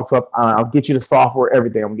put all the stuff. I'll get you the software,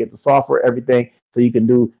 everything. I'm gonna get the software, everything, so you can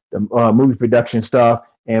do the movie production stuff.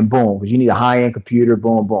 And boom, because you need a high end computer.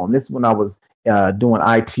 Boom, boom. This is when I was doing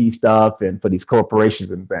IT stuff and for these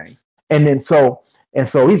corporations and things. And so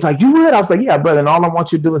he's like, you would? I was like, yeah, brother. And all I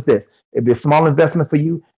want you to do is this. It'd be a small investment for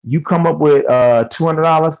you. You come up with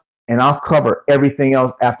 $200, and I'll cover everything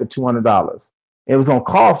else after $200. It was gonna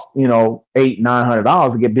cost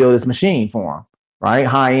 $800-900 to build this machine for him, right?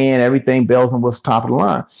 High end, everything, bells and whistles, top of the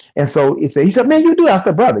line. And so he said, man, you do that. I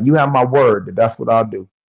said, brother, you have my word that that's what I'll do.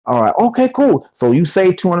 All right, okay, cool. So you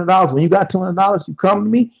save $200. When you got $200, you come to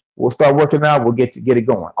me. We'll start working out. We'll get it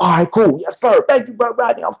going. All right, cool. Yes, sir. Thank you, brother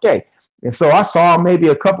Rodney. Okay. And so I saw him maybe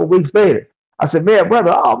a couple weeks later. I said, man,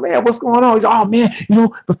 brother, oh man, what's going on? He's like, oh man,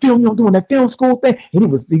 the film, doing that film school thing.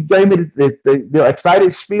 And he gave me the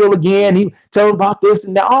excited spiel again. He told me about this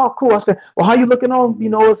and that. Oh, cool. I said, well, how you looking on,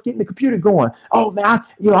 us getting the computer going? Oh man,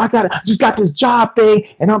 I just got this job thing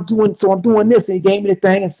and I'm doing this. And he gave me the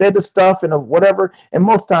thing and said the stuff and whatever. And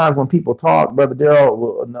most times when people talk, Brother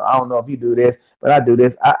Daryl, I don't know if you do this, but I do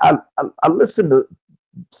this. I listen to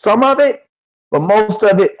some of it. But most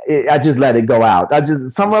of it, I just let it go out.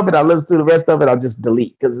 Some of it, I listen to. The rest of it, I'll just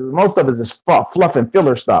delete because most of it is just fluff and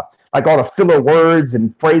filler stuff. like all the filler words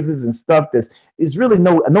and phrases and stuff that's is really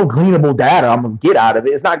no gleanable data I'm gonna get out of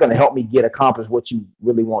it. It's not gonna help me accomplish what you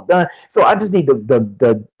really want done. So I just need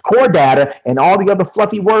the core data, and all the other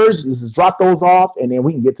fluffy words is just drop those off, and then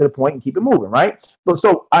we can get to the point and keep it moving, right? But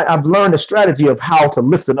so I've learned a strategy of how to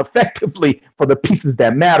listen effectively for the pieces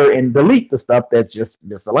that matter and delete the stuff that's just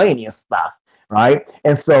miscellaneous stuff. Right.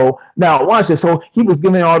 And so now watch this. So he was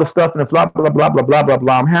giving me all the stuff and blah, blah, blah, blah, blah, blah,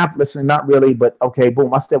 blah. I'm half listening, not really, but okay,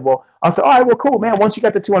 boom. I said, all right, well, cool, man. Once you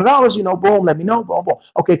got the $200, boom, let me know. Boom, boom.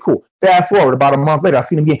 Okay, cool. Fast forward about a month later, I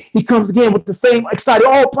seen him again. He comes again with the same excited,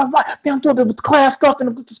 blah, blah, man, I'm doing the class stuff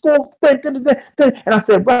and the school. And I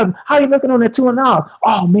said, brother, how you looking on that $200?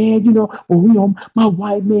 Oh man, my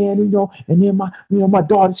wife, man, and then my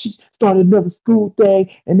daughter, she started another school thing,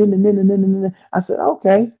 and then I said,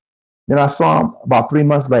 okay. Then I saw him about 3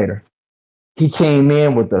 months later. He came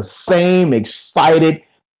in with the same excited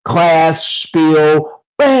class spiel.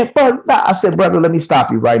 Man, I said, brother, let me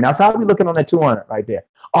stop you right now. So how are we looking on that 200 right there?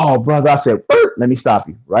 Oh, brother, I said, let me stop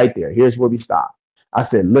you right there. Here's where we stop. I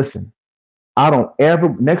said, listen,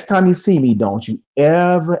 next time you see me, don't you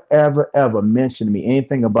ever mention to me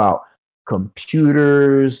anything about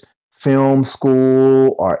computers, film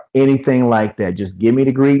school, or anything like that. Just give me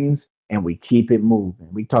the greetings and we keep it moving.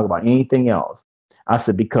 We talk about anything else. I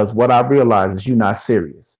said, because what I realize is you're not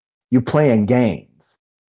serious. You're playing games.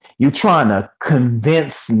 You're trying to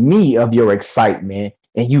convince me of your excitement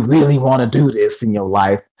and you really want to do this in your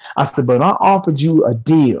life. I said, but I offered you a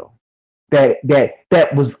deal that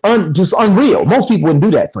was just unreal. Most people wouldn't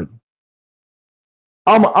do that for you.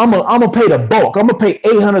 I'm gonna pay the bulk. I'm gonna pay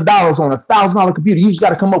 $800 on a $1,000 computer. You just got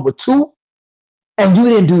to come up with two, and you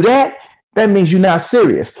didn't do that. That means you're not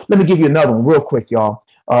serious. Let me give you another one real quick, y'all.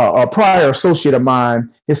 A prior associate of mine,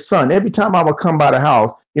 his son, every time I would come by the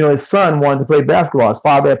house, his son wanted to play basketball. His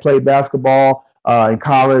father had played basketball in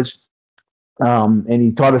college, and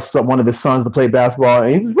he taught one of his sons to play basketball.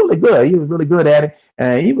 And he was really good. He was really good at it.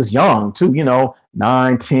 And he was young, too,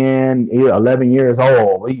 9, 10, 11 years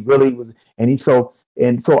old. He really was. And so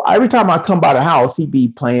every time I come by the house, he'd be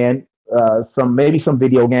playing maybe some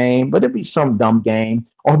video game, but it'd be some dumb game,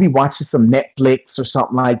 or he'd be watching some Netflix or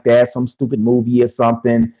something like that, some stupid movie or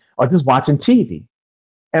something, or just watching TV.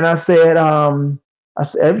 And I said,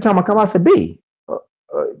 every time I come, I said, B,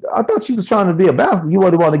 I thought you was trying to be a basketball. You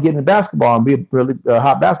really want to get into basketball and be a really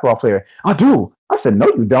hot basketball player. I do. I said, no,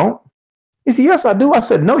 you don't. He said, yes, I do. I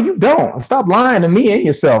said, no, you don't. Stop lying to me and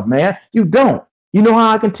yourself, man. You don't. You know how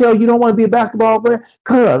I can tell you don't want to be a basketball player?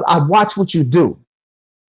 Because I watch what you do.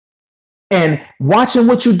 And watching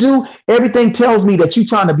what you do, everything tells me that you're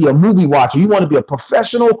trying to be a movie watcher. You want to be a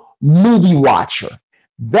professional movie watcher.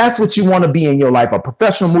 That's what you want to be in your life, a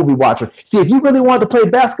professional movie watcher. See, if you really wanted to play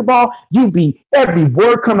basketball, every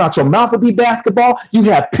word coming out your mouth would be basketball. You'd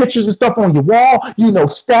have pictures and stuff on your wall.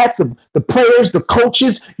 Stats of the players, the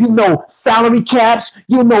coaches, salary caps,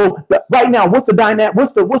 right now, what's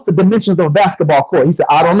the dimensions of a basketball court? He said,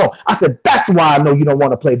 I don't know. I said, that's why I know you don't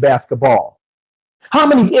want to play basketball. How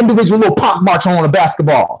many individual little pock marks are on a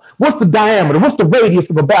basketball? What's the diameter? What's the radius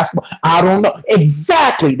of a basketball? I don't know.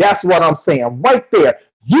 Exactly. That's what I'm saying right there.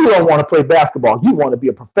 You don't want to play basketball. You want to be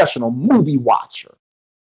a professional movie watcher.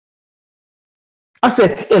 I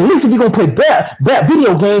said, at least if you're going to play that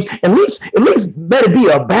video game, at least let it be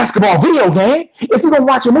a basketball video game. If you're going to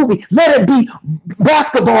watch a movie, let it be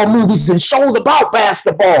basketball movies and shows about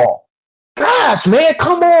basketball. Gosh, man,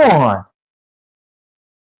 come on.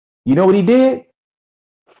 You know what he did?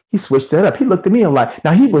 He switched that up. He looked at me and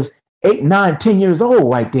now he was 8, 9, 10 years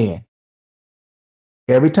old right then.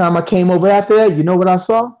 Every time I came over after that, you know what I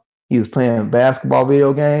saw? He was playing a basketball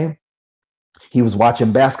video game. He was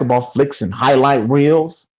watching basketball flicks and highlight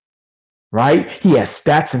reels, right? He had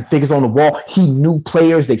stats and figures on the wall. He knew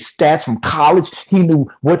players, their stats from college. He knew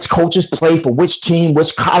which coaches played for which team,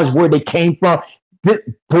 which college, where they came from.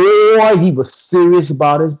 Boy, he was serious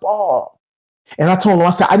about his ball. And I told him,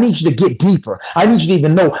 I said, I need you to get deeper. I need you to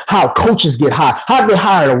even know how coaches get hired. How do they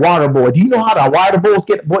hire a water boy? Do you know how the water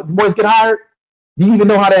boys get hired? Do you even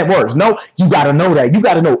know how that works? No, you got to know that. You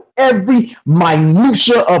got to know every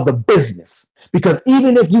minutia of the business. Because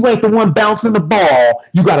even if you ain't the one bouncing the ball,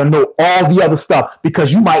 you got to know all the other stuff,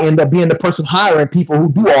 because you might end up being the person hiring people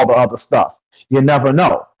who do all the other stuff. You never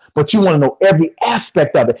know. But you want to know every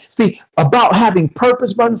aspect of it. See, about having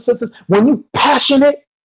purpose, brothers and sisters, when you're passionate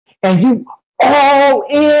and you all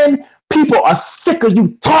in, people are sick of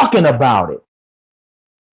you talking about it.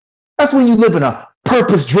 That's when you live in a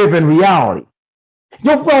purpose-driven reality.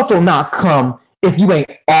 Your wealth will not come if you ain't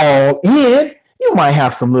all in. You might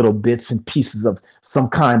have some little bits and pieces of some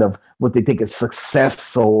kind of what they think is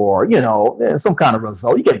success or, some kind of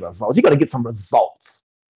result. You get results. You got to get some results.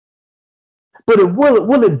 But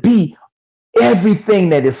will it be everything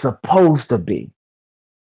that it's supposed to be?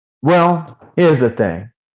 Well, here's the thing.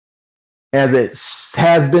 As it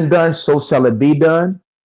has been done, so shall it be done.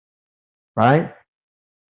 Right?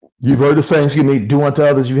 You've heard the saying, you need do unto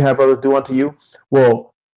others, you have others do unto you.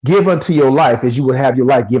 Well, give unto your life as you would have your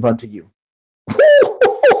life give unto you.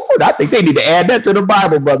 I think they need to add that to the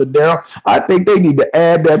Bible, Brother Daryl. I think they need to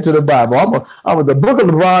add that to the Bible. I'm the book of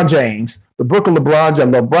LeBron James,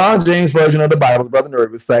 LeBron James version of the Bible, Brother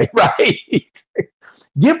Nerd would say, right?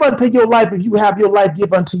 Give unto your life if you have your life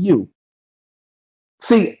give unto you.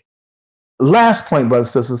 See, last point,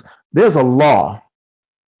 brothers and sisters, there's a law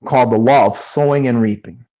called the law of sowing and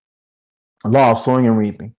reaping. A law of sowing and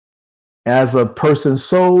reaping. As a person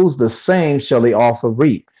sows, the same shall he also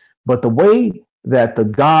reap. But the way that the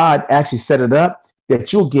God actually set it up,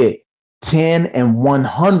 that you'll get 10 and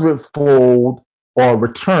 100 fold or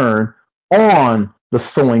return on the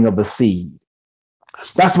sowing of the seed.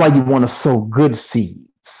 That's why you want to sow good seeds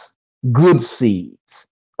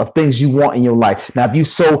of things you want in your life. Now, if you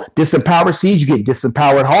sow disempowered seeds, you get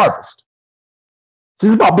disempowered harvest. So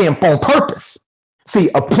it's about being on purpose.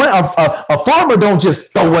 See, a farmer don't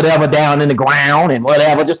just throw whatever down in the ground and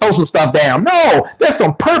whatever, just throw some stuff down. No, there's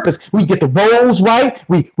some purpose. We get the rows right.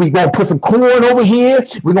 We gonna put some corn over here.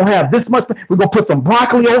 We're gonna have this much. We're gonna put some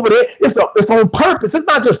broccoli over there. It's on purpose. It's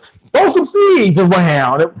not just throw some seeds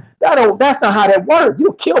around. That's not how that works.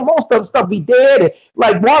 You'll kill most of the stuff be dead.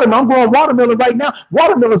 Like watermelon. I'm growing watermelon right now.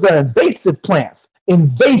 Watermelons are invasive plants.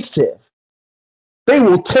 Invasive. They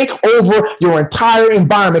will take over your entire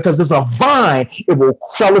environment because it's a vine. It will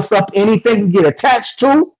trellis up anything you get attached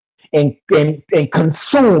to and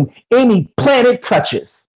consume any plant it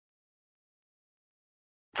touches.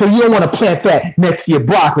 So you don't want to plant that next to your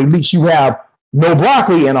broccoli. At least you have no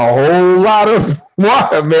broccoli and a whole lot of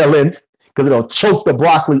watermelons because it'll choke the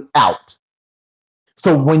broccoli out.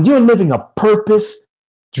 So when you're living a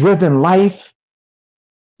purpose-driven life,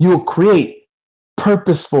 you'll create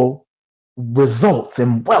purposeful results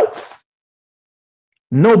and wealth.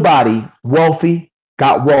 Nobody wealthy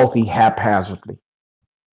got wealthy haphazardly.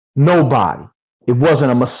 Nobody. It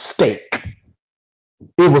wasn't a mistake.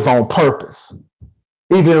 It was on purpose.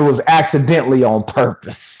 Even if it was accidentally on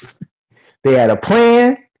purpose. They had a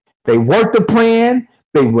plan. They worked the plan.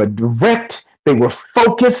 They were direct. They were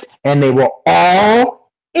focused, and they were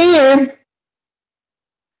all in.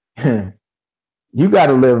 You got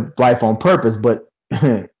to live life on purpose, but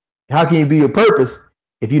how can you be your purpose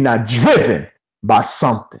if you're not driven by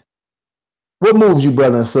something? What moves you,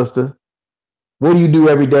 brother and sister? What do you do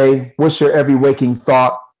every day? What's your every waking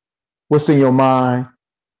thought? What's in your mind?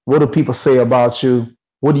 What do people say about you?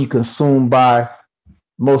 What do you consume by?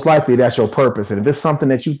 Most likely that's your purpose. And if it's something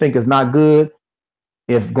that you think is not good,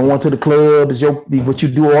 if going to the club is what you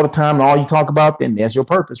do all the time and all you talk about, then that's your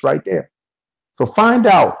purpose right there. So find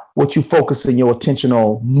out what you focus in your attention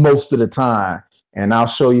on most of the time. And I'll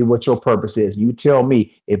show you what your purpose is. You tell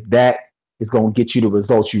me if that is going to get you the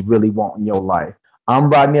results you really want in your life. I'm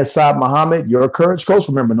Rodney Assad Muhammad, your courage coach.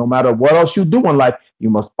 Remember, no matter what else you do in life, you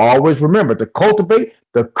must always remember to cultivate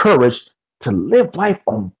the courage to live life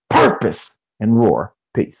on purpose and roar.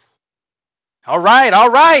 Peace. All right.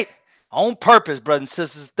 On purpose, brothers and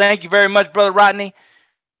sisters. Thank you very much, Brother Rodney.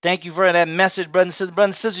 Thank you for that message, brothers and sisters. Brothers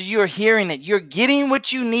and sisters, you're hearing it. You're getting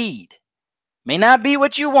what you need. May not be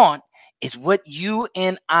what you want. It's what you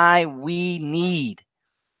and we need.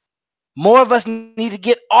 More of us need to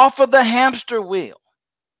get off of the hamster wheel.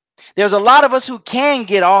 There's a lot of us who can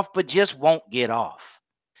get off, but just won't get off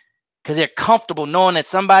because they're comfortable knowing that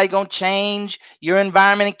somebody's going to change your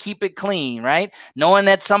environment and keep it clean, right? Knowing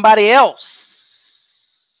that somebody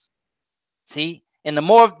else, and the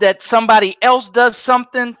more that somebody else does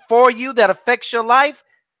something for you that affects your life,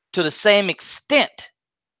 to the same extent,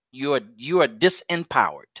 you are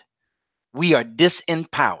disempowered. We are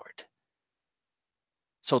disempowered.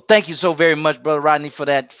 So thank you so very much, Brother Rodney, for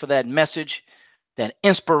that message, that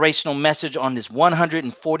inspirational message on this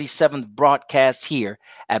 147th broadcast here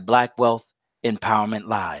at Black Wealth Empowerment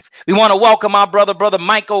Live. We want to welcome our brother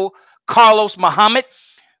Michael Carlos Muhammad,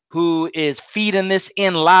 who is feeding this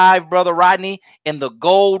in live, Brother Rodney, in the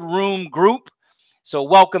Gold Room group. So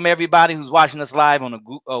welcome everybody who's watching us live on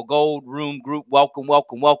a Gold Room group. Welcome.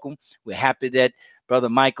 We're happy that Brother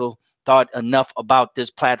Michael thought enough about this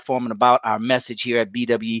platform and about our message here at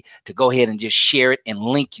BWE to go ahead and just share it and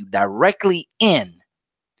link you directly in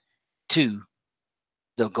to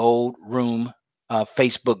the Gold Room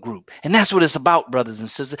Facebook group. And that's what it's about, brothers and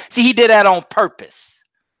sisters. See, he did that on purpose.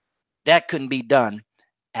 That couldn't be done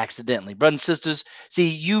accidentally. Brothers and sisters, see,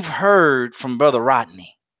 you've heard from Brother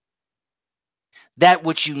Rodney that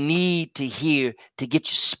which you need to hear to get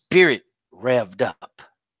your spirit revved up,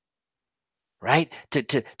 right?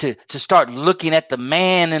 To start looking at the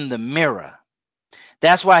man in the mirror.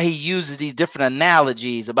 That's why he uses these different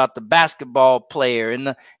analogies about the basketball player and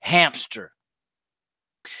the hamster.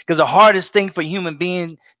 Because the hardest thing for a human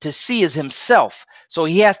being to see is himself. So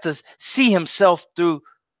he has to see himself through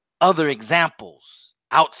other examples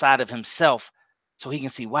outside of himself so he can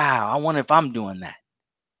see, wow, I wonder if I'm doing that.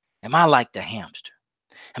 Am I like the hamster?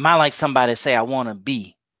 Am I like somebody say I want to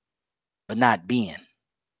be, but not being,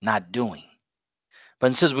 not doing?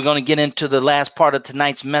 But since we're going to get into the last part of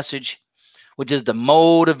tonight's message, which is the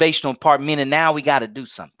motivational part, meaning now we got to do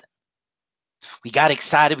something. We got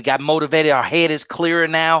excited. We got motivated. Our head is clearer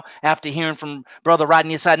now after hearing from Brother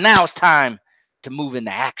Rodney aside. Now it's time to move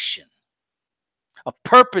into action. A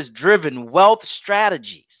purpose-driven wealth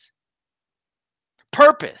strategies.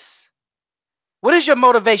 Purpose. What is your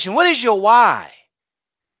motivation? What is your why?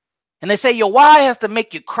 And they say your why has to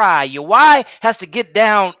make you cry. Your why has to get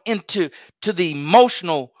down into the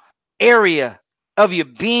emotional area of your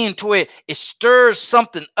being to where it stirs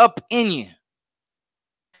something up in you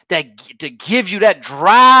that to give you that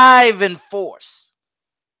driving force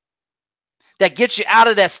that gets you out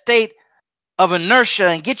of that state of inertia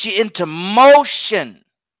and gets you into motion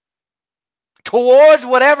towards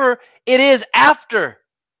whatever it is after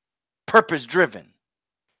purpose-driven.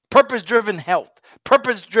 Purpose-driven health,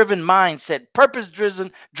 purpose-driven mindset,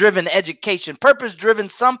 purpose-driven education, purpose-driven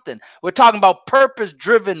something. We're talking about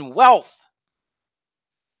purpose-driven wealth.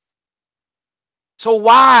 So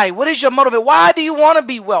why? What is your motive? Why do you want to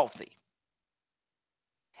be wealthy?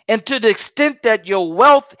 And to the extent that your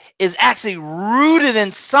wealth is actually rooted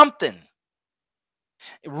in something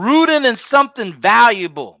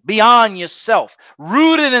valuable beyond yourself,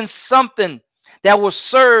 rooted in something that will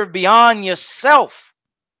serve beyond yourself,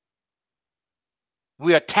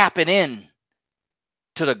 we are tapping in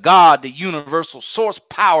to the God, the universal source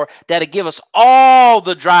power that'll give us all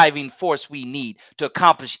the driving force we need to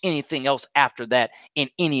accomplish anything else after that in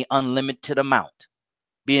any unlimited amount.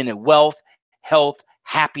 Being it wealth, health,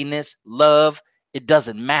 happiness, love, it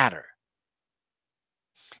doesn't matter.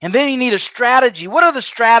 And then you need a strategy. What are the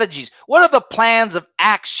strategies? What are the plans of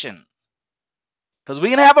action? Because we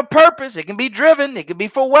can have a purpose. It can be driven. It can be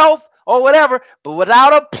for wealth or whatever. But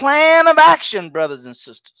without a plan of action, brothers and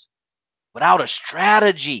sisters, without a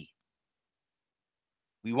strategy,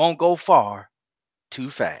 we won't go far too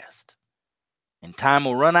fast. And time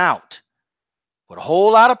will run out with a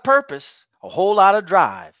whole lot of purpose, a whole lot of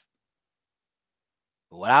drive.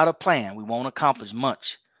 But without a plan, we won't accomplish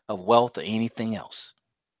much of wealth or anything else.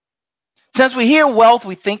 Since we hear wealth,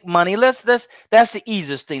 we think money. That's the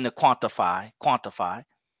easiest thing to quantify.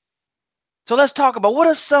 So let's talk about what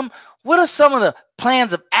are some of the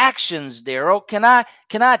plans of actions, Daryl, can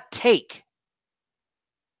I take?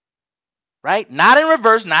 Right? Not in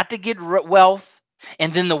reverse, not to get wealth,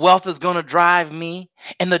 and then the wealth is going to drive me,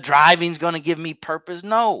 and the driving is going to give me purpose.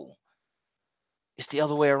 No, it's the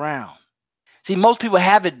other way around. See, most people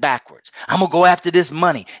have it backwards. I'm going to go after this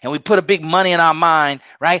money. And we put a big money in our mind,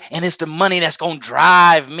 right? And it's the money that's going to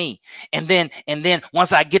drive me. And then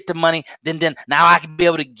once I get the money, then now I can be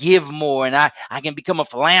able to give more. And I can become a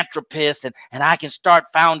philanthropist and I can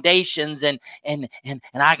start foundations and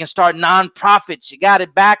I can start nonprofits. You got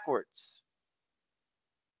it backwards.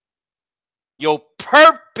 Your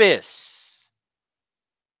purpose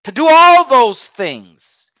to do all those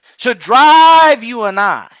things should drive you and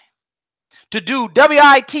I to do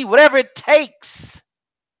WIT, whatever it takes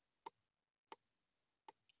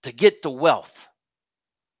to get the wealth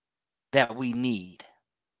that we need.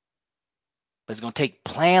 But it's going to take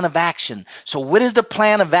plan of action. So what is the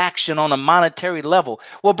plan of action on a monetary level?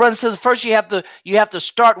 Well, brother says first you have to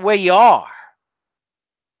start where you are.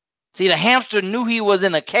 See, the hamster knew he was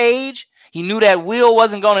in a cage. He knew that wheel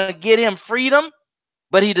wasn't going to get him freedom,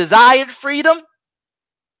 but he desired freedom.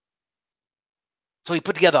 So he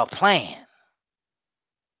put together a plan.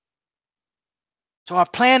 So our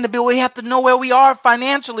plan to build, we have to know where we are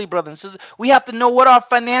financially, brothers and sisters. We have to know what our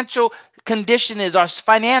financial condition is, our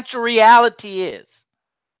financial reality is.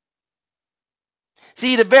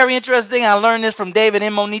 See, the very interesting thing, I learned this from David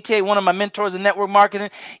Monite, one of my mentors in network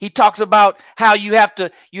marketing. He talks about how you have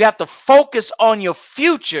to focus on your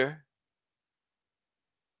future,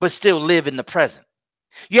 but still live in the present.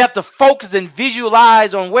 You have to focus and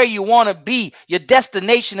visualize on where you want to be, your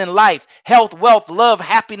destination in life, health, wealth, love,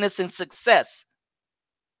 happiness, and success.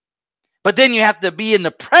 But then you have to be in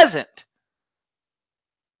the present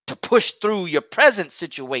to push through your present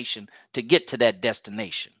situation to get to that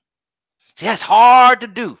destination. See, that's hard to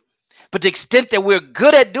do. But the extent that we're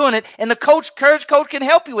good at doing it, and the courage coach can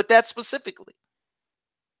help you with that specifically.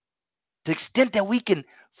 The extent that we can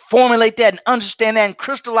formulate that and understand that and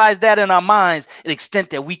crystallize that in our minds, the extent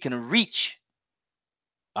that we can reach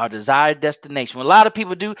our desired destination. What a lot of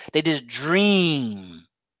people do, they just dream.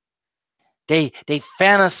 They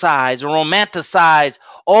fantasize or romanticize,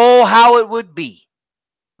 oh, how it would be,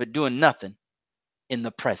 but doing nothing in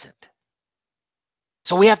the present.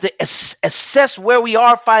 So we have to assess where we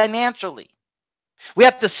are financially. We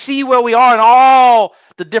have to see where we are in all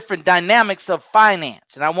the different dynamics of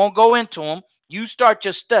finance. And I won't go into them. You start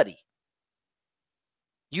your study.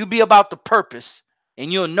 You be about the purpose,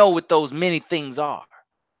 and you'll know what those many things are.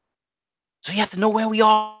 So you have to know where we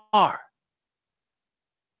are.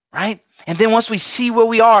 Right? And then once we see where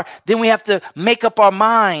we are, then we have to make up our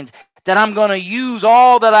minds that I'm going to use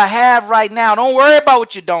all that I have right now. Don't worry about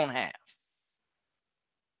what you don't have.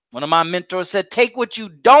 One of my mentors said, take what you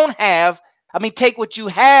don't have. Take what you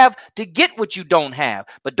have to get what you don't have.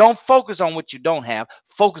 But don't focus on what you don't have.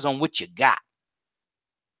 Focus on what you got.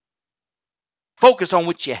 Focus on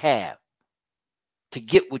what you have to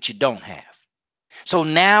get what you don't have. So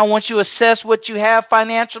now once you assess what you have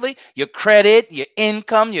financially, your credit, your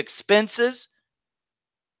income, your expenses,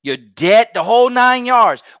 your debt, the whole 9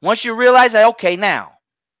 yards. Once you realize that, okay, now,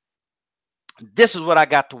 this is what I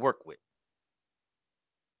got to work with.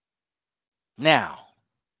 Now,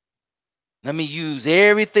 let me use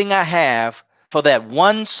everything I have for that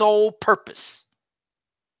one sole purpose.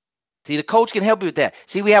 See, the coach can help you with that.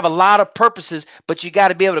 See, we have a lot of purposes, but you got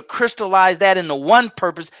to be able to crystallize that into one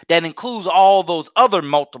purpose that includes all those other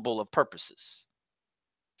multiple of purposes.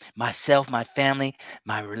 Myself, my family,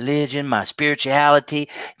 my religion, my spirituality,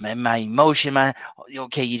 my emotion,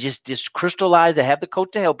 okay, you just crystallize that, have the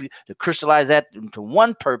coach to help you to crystallize that into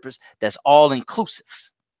one purpose that's all inclusive.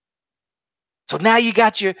 So now you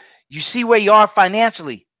see where you are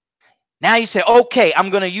financially. Now you say, okay, I'm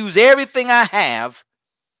going to use everything I have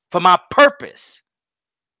for my purpose.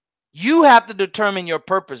 You have to determine your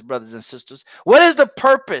purpose, brothers and sisters. What is the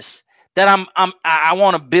purpose that I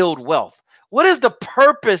want to build wealth? What is the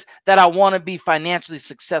purpose that I want to be financially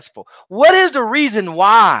successful? What is the reason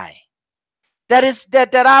why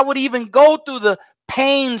that I would even go through the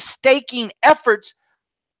painstaking efforts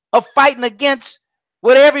of fighting against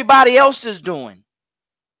what everybody else is doing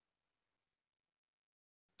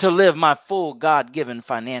to live my full God-given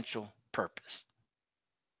financial purpose?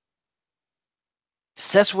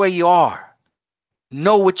 Assess where you are.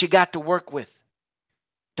 Know what you got to work with.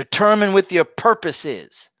 Determine what your purpose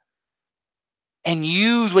is. And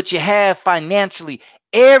use what you have financially,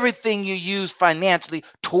 everything you use financially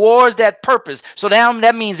towards that purpose. So now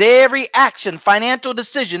that means every action, financial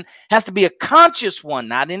decision has to be a conscious one,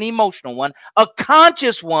 not an emotional one, a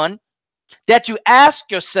conscious one that you ask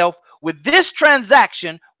yourself, would this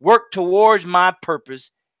transaction work towards my purpose?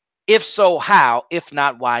 If so, how? If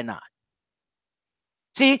not, why not?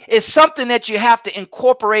 See, it's something that you have to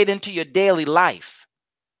incorporate into your daily life.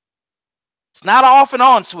 It's not an off and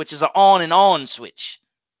on switch, it's an on and on switch.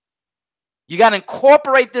 You got to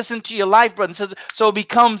incorporate this into your life, brother and sister, so it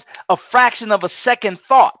becomes a fraction of a second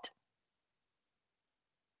thought.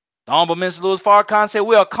 The Honorable Minister Louis Farrakhan said,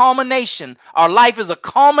 we're a culmination. Our life is a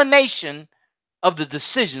culmination of the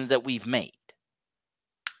decisions that we've made.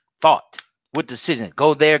 Thought. What decision?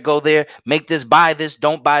 Go there, make this, buy this,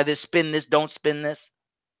 don't buy this, spend this, don't spend this.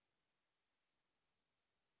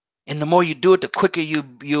 And the more you do it, the quicker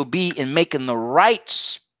you'll be in making the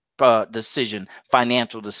right decision,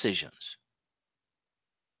 financial decisions.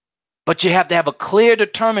 But you have to have a clear,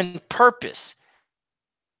 determined purpose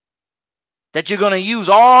that you're going to use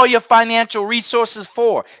all your financial resources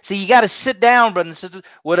for. See, you got to sit down, brothers and sisters,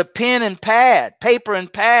 with a pen and pad, paper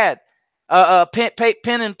and pad,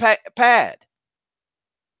 pen and pad.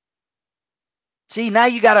 See, now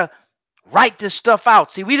you got to write this stuff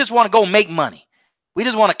out. See, we just want to go make money. We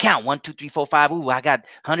just want to count 1, 2, 3, 4, 5. Ooh, I got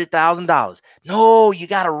 $100,000. No, you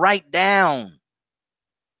got to write down.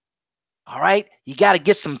 All right. You got to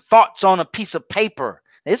get some thoughts on a piece of paper.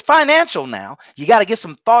 It's financial now. You got to get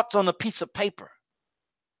some thoughts on a piece of paper.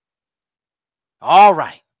 All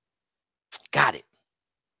right. Got it.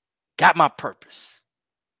 Got my purpose.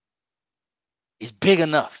 It's big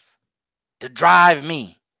enough to drive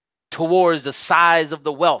me towards the size of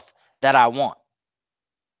the wealth that I want.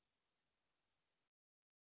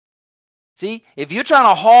 See, if you're trying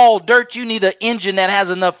to haul dirt, you need an engine that has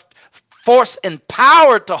enough force and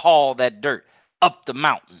power to haul that dirt up the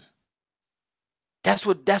mountain. That's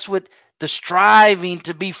what the striving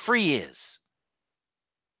to be free is.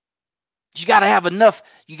 You got to have enough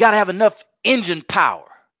engine power,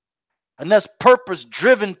 enough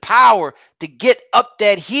purpose-driven power to get up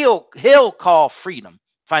that hill called freedom,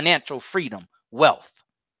 financial freedom, wealth.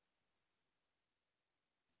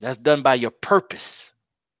 That's done by your purpose.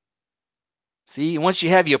 See, once you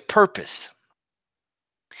have your purpose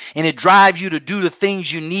and it drives you to do the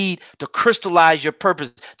things you need to crystallize your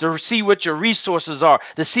purpose, to see what your resources are,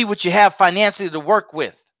 to see what you have financially to work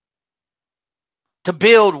with, to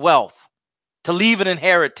build wealth, to leave an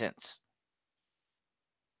inheritance.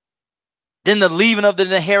 Then the leaving of the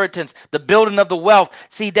inheritance, the building of the wealth.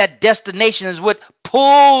 See, that destination is what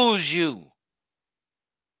pulls you,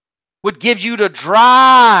 what gives you the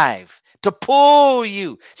drive to pull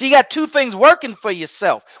you. So you got two things working for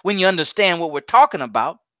yourself when you understand what we're talking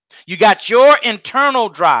about. You got your internal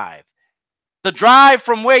drive, the drive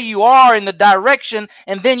from where you are in the direction,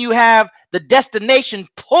 and then you have the destination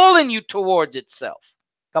pulling you towards itself.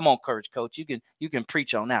 Come on, Courage Coach. You can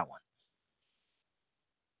preach on that one.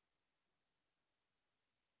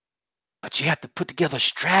 But you have to put together a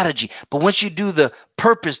strategy. But once you do the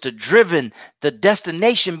purpose, the driven, the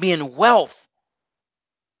destination being wealth,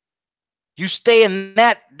 you stay in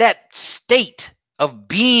that state of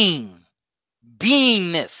beingness.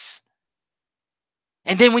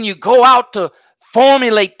 And then when you go out to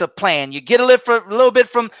formulate the plan, you get a little bit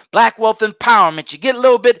from Black Wealth Empowerment, you get a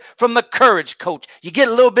little bit from the Courage Coach, you get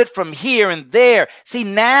a little bit from here and there. See,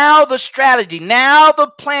 now the strategy, now the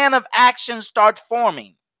plan of action starts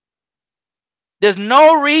forming. There's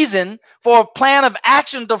no reason for a plan of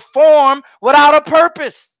action to form without a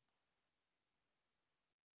purpose.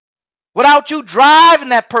 Without you driving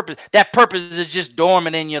that purpose is just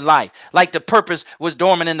dormant in your life. Like the purpose was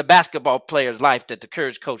dormant in the basketball player's life that the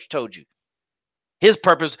Courage Coach told you. His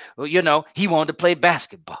purpose, he wanted to play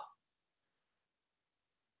basketball.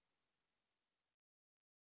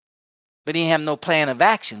 But he didn't have no plan of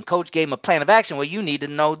action. Coach gave him a plan of action. Well, you need to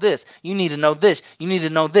know this. You need to know this. You need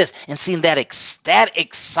to know this. And seeing that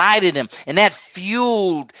excited him. And that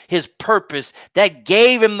fueled his purpose. That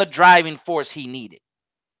gave him the driving force he needed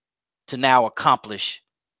to now accomplish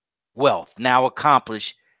wealth, now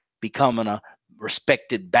accomplish becoming a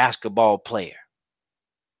respected basketball player.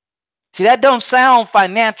 See, that don't sound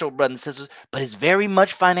financial, brothers and sisters, but it's very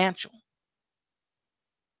much financial.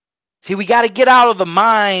 See, we got to get out of the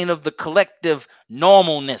mind of the collective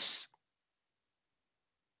normalness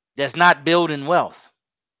that's not building wealth,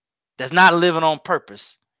 that's not living on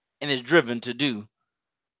purpose, and is driven to do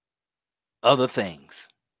other things.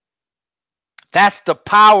 That's the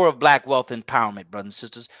power of Black Wealth Empowerment, brothers and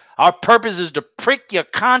sisters. Our purpose is to prick your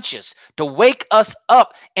conscience, to wake us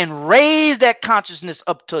up and raise that consciousness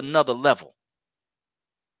up to another level.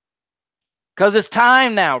 Because it's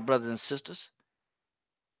time now, brothers and sisters.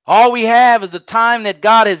 All we have is the time that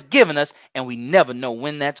God has given us, and we never know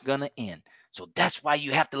when that's going to end. So that's why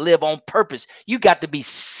you have to live on purpose. You got to be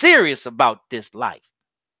serious about this life.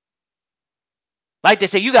 Like they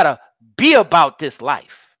say, you got to be about this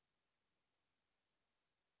life.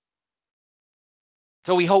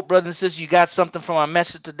 So we hope, brothers and sisters, you got something from our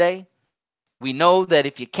message today. We know that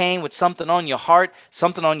if you came with something on your heart,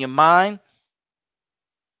 something on your mind,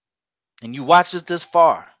 and you watched us this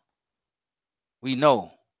far, we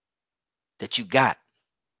know that you got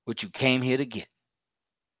what you came here to get.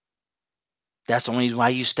 That's the only reason why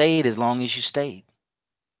you stayed as long as you stayed.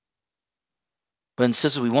 Brothers and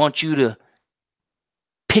sisters, we want you to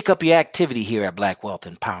pick up your activity here at Black Wealth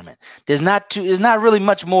Empowerment. There's not really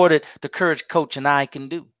much more that the Courage Coach and I can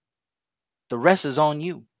do. The rest is on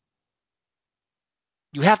you.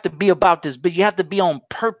 You have to be about this, but you have to be on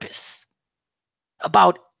purpose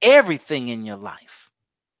about everything in your life.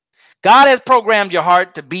 God has programmed your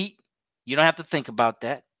heart to beat. You don't have to think about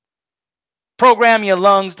that. Program your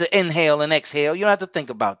lungs to inhale and exhale. You don't have to think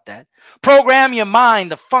about that. Program your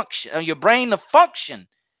mind to function, your brain to function,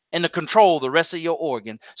 and to control the rest of your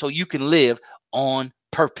organ so you can live on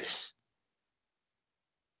purpose.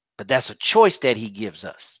 But that's a choice that he gives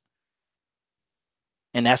us.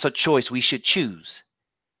 And that's a choice we should choose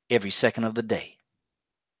every second of the day.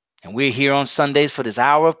 And we're here on Sundays for this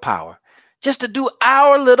hour of power, just to do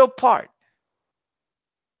our little part.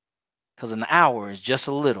 Because an hour is just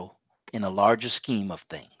a little in a larger scheme of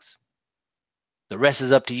things. The rest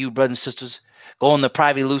is up to you, brothers and sisters. Go on the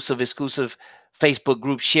private, elusive, exclusive Facebook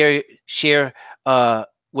group. Share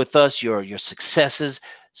with us your successes,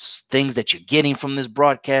 things that you're getting from this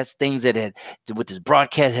broadcast, things that what this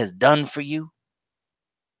broadcast has done for you.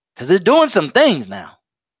 Because it's doing some things now.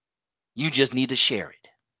 You just need to share it.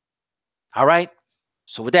 All right?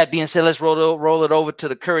 So with that being said, let's roll it over to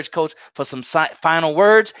the Courage Coach for some final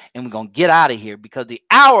words, and we're going to get out of here because the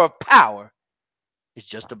hour of power is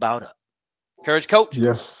just about up. Courage Coach.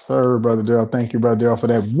 Yes, sir, Brother Darrell. Thank you, Brother Darrell, for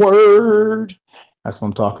that word. That's what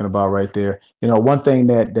I'm talking about right there. One thing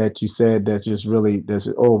that you said that's just really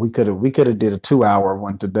we could have did a 2-hour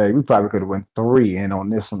one today. We probably could have went 3 in on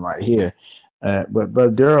this one right here. But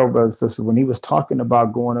Brother Darrell, brothers and sisters, when he was talking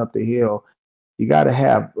about going up the hill, you got to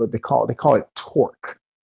have what they call it torque.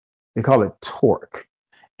 They call it torque.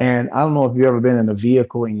 And I don't know if you've ever been in a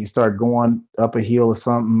vehicle and you start going up a hill or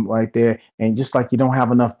something right there, and just like you don't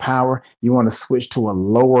have enough power, you want to switch to a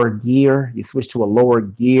lower gear. You switch to a lower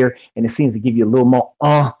gear, and it seems to give you a little more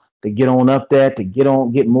to get on up there, to get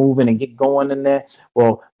moving and get going in there.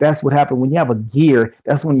 Well, that's what happens when you have a gear.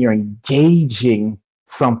 That's when you're engaging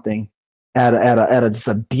something at a just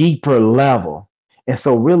a deeper level. And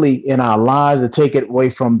so, really, in our lives, to take it away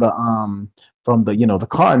from the the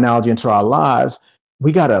car analogy into our lives,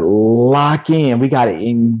 we got to lock in. We got to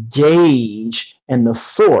engage in the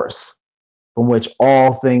source from which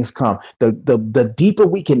all things come. The deeper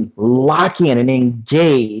we can lock in and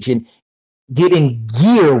engage and get in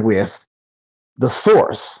gear with the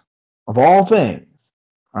source of all things,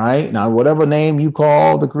 right? Now, whatever name you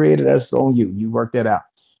call the creator, that's on you. You work that out.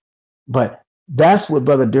 But that's what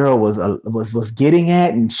Brother Darrell was getting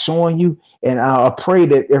at and showing you. And I pray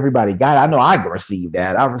that everybody got it. I know I received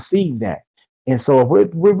that. I received that. And so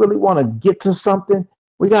if we really want to get to something,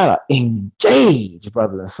 we got to engage,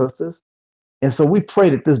 brothers and sisters. And so we pray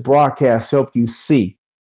that this broadcast help you see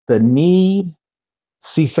the need,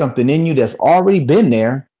 see something in you that's already been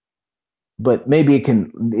there, but maybe it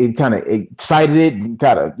kind of excited it and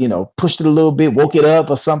kind of, pushed it a little bit, woke it up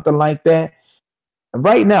or something like that. And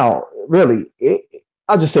right now, really,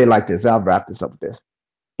 I'll just say it like this. I'll wrap this up with this.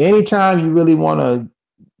 Anytime you really want to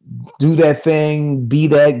do that thing, be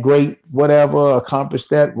that great, whatever, accomplish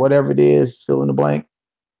that, whatever it is, fill in the blank.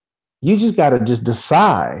 You just got to just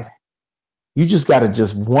decide. You just got to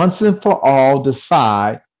just once and for all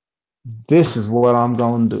decide, this is what I'm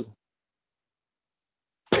going to do.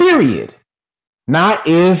 Period. Not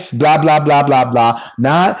if, blah, blah, blah, blah, blah.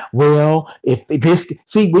 Not, well, if this,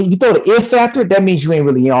 see, when you throw the if factor, that means you ain't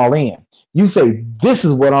really all in. You say, this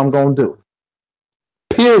is what I'm going to do.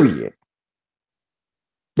 Period.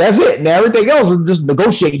 That's it. Now everything else is just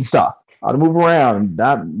negotiating stuff. How to move around and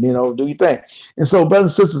not, do your thing. And so,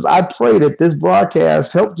 brothers and sisters, I pray that this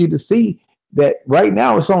broadcast helped you to see that right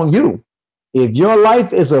now it's on you. If your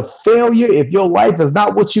life is a failure, if your life is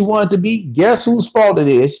not what you want it to be, guess whose fault it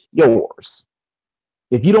is? Yours.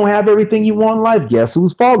 If you don't have everything you want in life, guess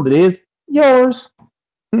whose fault it is? Yours.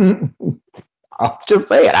 I'm just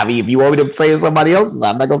saying. I mean, if you want me to say somebody else's,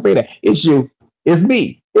 I'm not going to say that. It's you. It's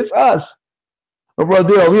me. It's us. But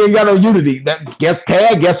brother, we ain't got no unity.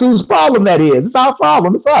 Guess whose problem that is? It's our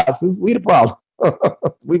problem. It's us. We the problem.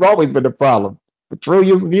 We've always been the problem. For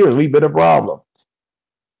trillions of years, we've been a problem.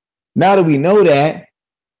 Now that we know that,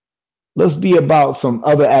 let's be about some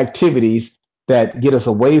other activities that get us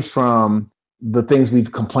away from the things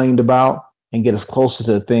we've complained about and get us closer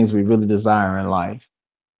to the things we really desire in life.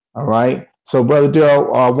 All right. So, Brother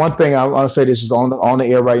Darrell, one thing I want to say, this is on the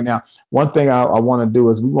air right now. One thing I want to do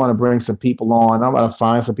is we want to bring some people on. I'm going to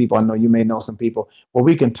find some people. I know you may know some people where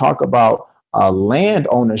we can talk about land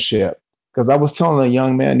ownership. Because I was telling a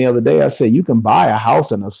young man the other day, I said, you can buy a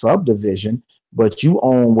house in a subdivision, but you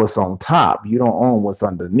own what's on top. You don't own what's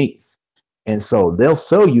underneath. And so they'll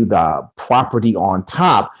sell you the property on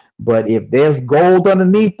top. But if there's gold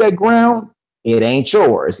underneath that ground, it ain't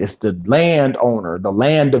yours. It's the landowner, the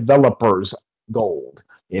land developer's gold.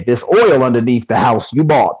 If it's oil underneath the house you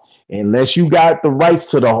bought, unless you got the rights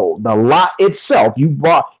to the lot itself you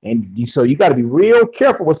bought, so you got to be real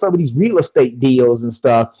careful with some of these real estate deals and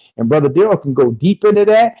stuff. And Brother Darrell can go deep into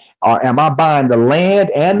that. Or am I buying the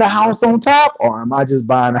land and the house on top, or am I just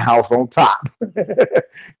buying the house on top?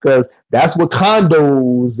 Because that's what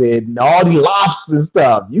condos and all the lofts and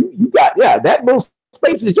stuff. You got, that little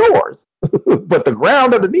space is yours. But the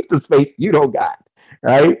ground underneath the space you don't got,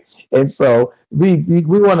 right? And so we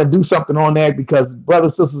want to do something on that, because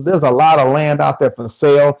brothers and sisters, there's a lot of land out there for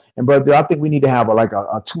sale. And brother, I think we need to have a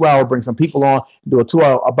 2-hour, bring some people on, do a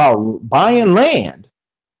 2-hour about buying land.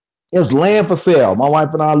 There's land for sale. My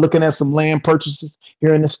wife and I are looking at some land purchases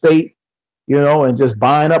here in the state, and just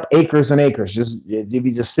buying up acres and acres. Just if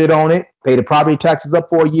you just sit on it, pay the property taxes up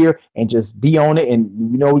for a year, and just be on it.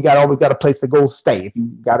 And we always got a place to go stay if you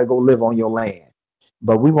got to go live on your land.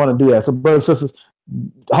 But we want to do that. So brothers and sisters,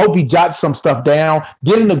 I hope you jot some stuff down.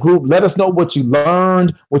 Get in the group. Let us know what you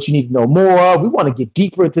learned, what you need to know more of. We want to get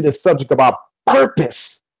deeper into this subject about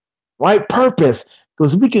purpose, right? Purpose.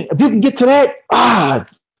 Because if you can get to that,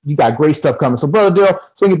 you got great stuff coming. So, Brother Daryl,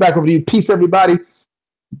 swing it back over to you. Peace, everybody.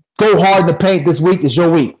 Go hard in the paint this week. It's your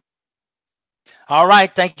week. All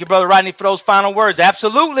right. Thank you, Brother Rodney, for those final words.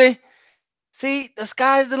 Absolutely. See, the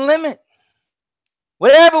sky's the limit.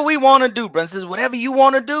 Whatever we want to do, brothers, whatever you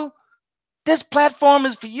want to do, this platform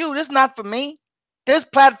is for you. This is not for me. This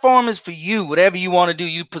platform is for you. Whatever you want to do,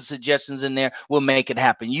 you put suggestions in there. We'll make it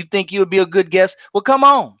happen. You think you'll be a good guest? Well, come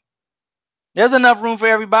on. There's enough room for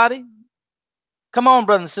everybody. Come on,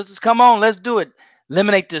 brothers and sisters. Come on. Let's do it.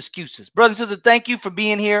 Eliminate the excuses. Brothers and sisters, thank you for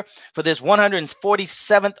being here for this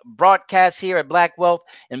 147th broadcast here at Black Wealth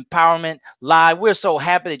Empowerment Live. We're so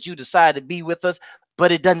happy that you decided to be with us,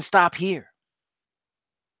 but it doesn't stop here.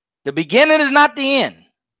 The beginning is not the end.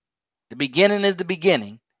 The beginning is the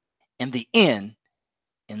beginning, and the end,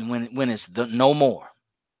 and when it's no more,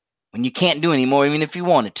 when you can't do anymore, even if you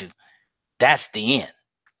wanted to, that's the end.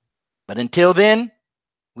 But until then,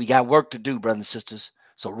 we got work to do, brothers and sisters.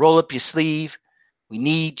 So roll up your sleeve. We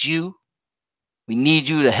need you. We need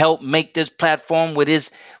you to help make this platform what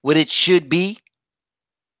it should be.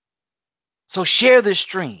 So share this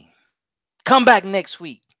stream. Come back next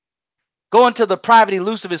week. Go into the private,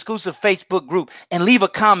 elusive, exclusive Facebook group and leave a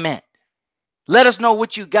comment. Let us know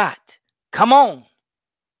what you got. Come on.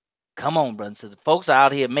 Come on, brothers and sisters. Folks are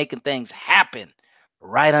out here making things happen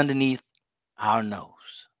right underneath our nose.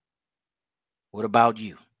 What about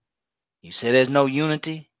you? You say there's no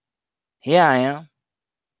unity? Here I am.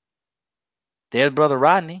 There's Brother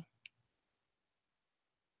Rodney.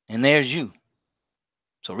 And there's you.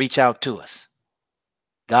 So reach out to us.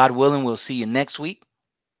 God willing, we'll see you next week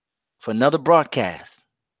for another broadcast.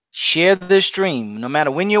 Share this stream. No matter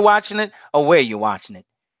when you're watching it or where you're watching it,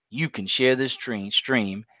 you can share this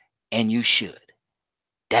stream, and you should.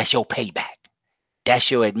 That's your payback. That's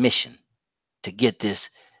your admission to get this.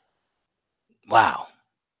 Wow.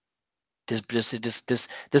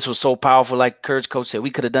 This was so powerful. Like Courage Coach said,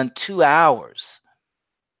 we could have done 2 hours.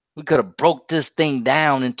 We could have broke this thing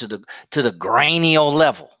down into the grainial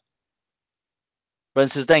level.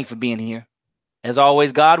 Brothers and sisters, thanks for being here. As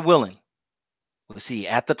always, God willing, we'll see you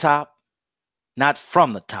at the top, not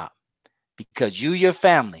from the top, because you, your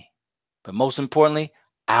family, but most importantly,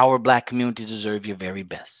 our Black community deserve your very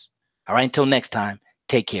best. All right, until next time,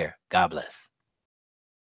 take care. God bless.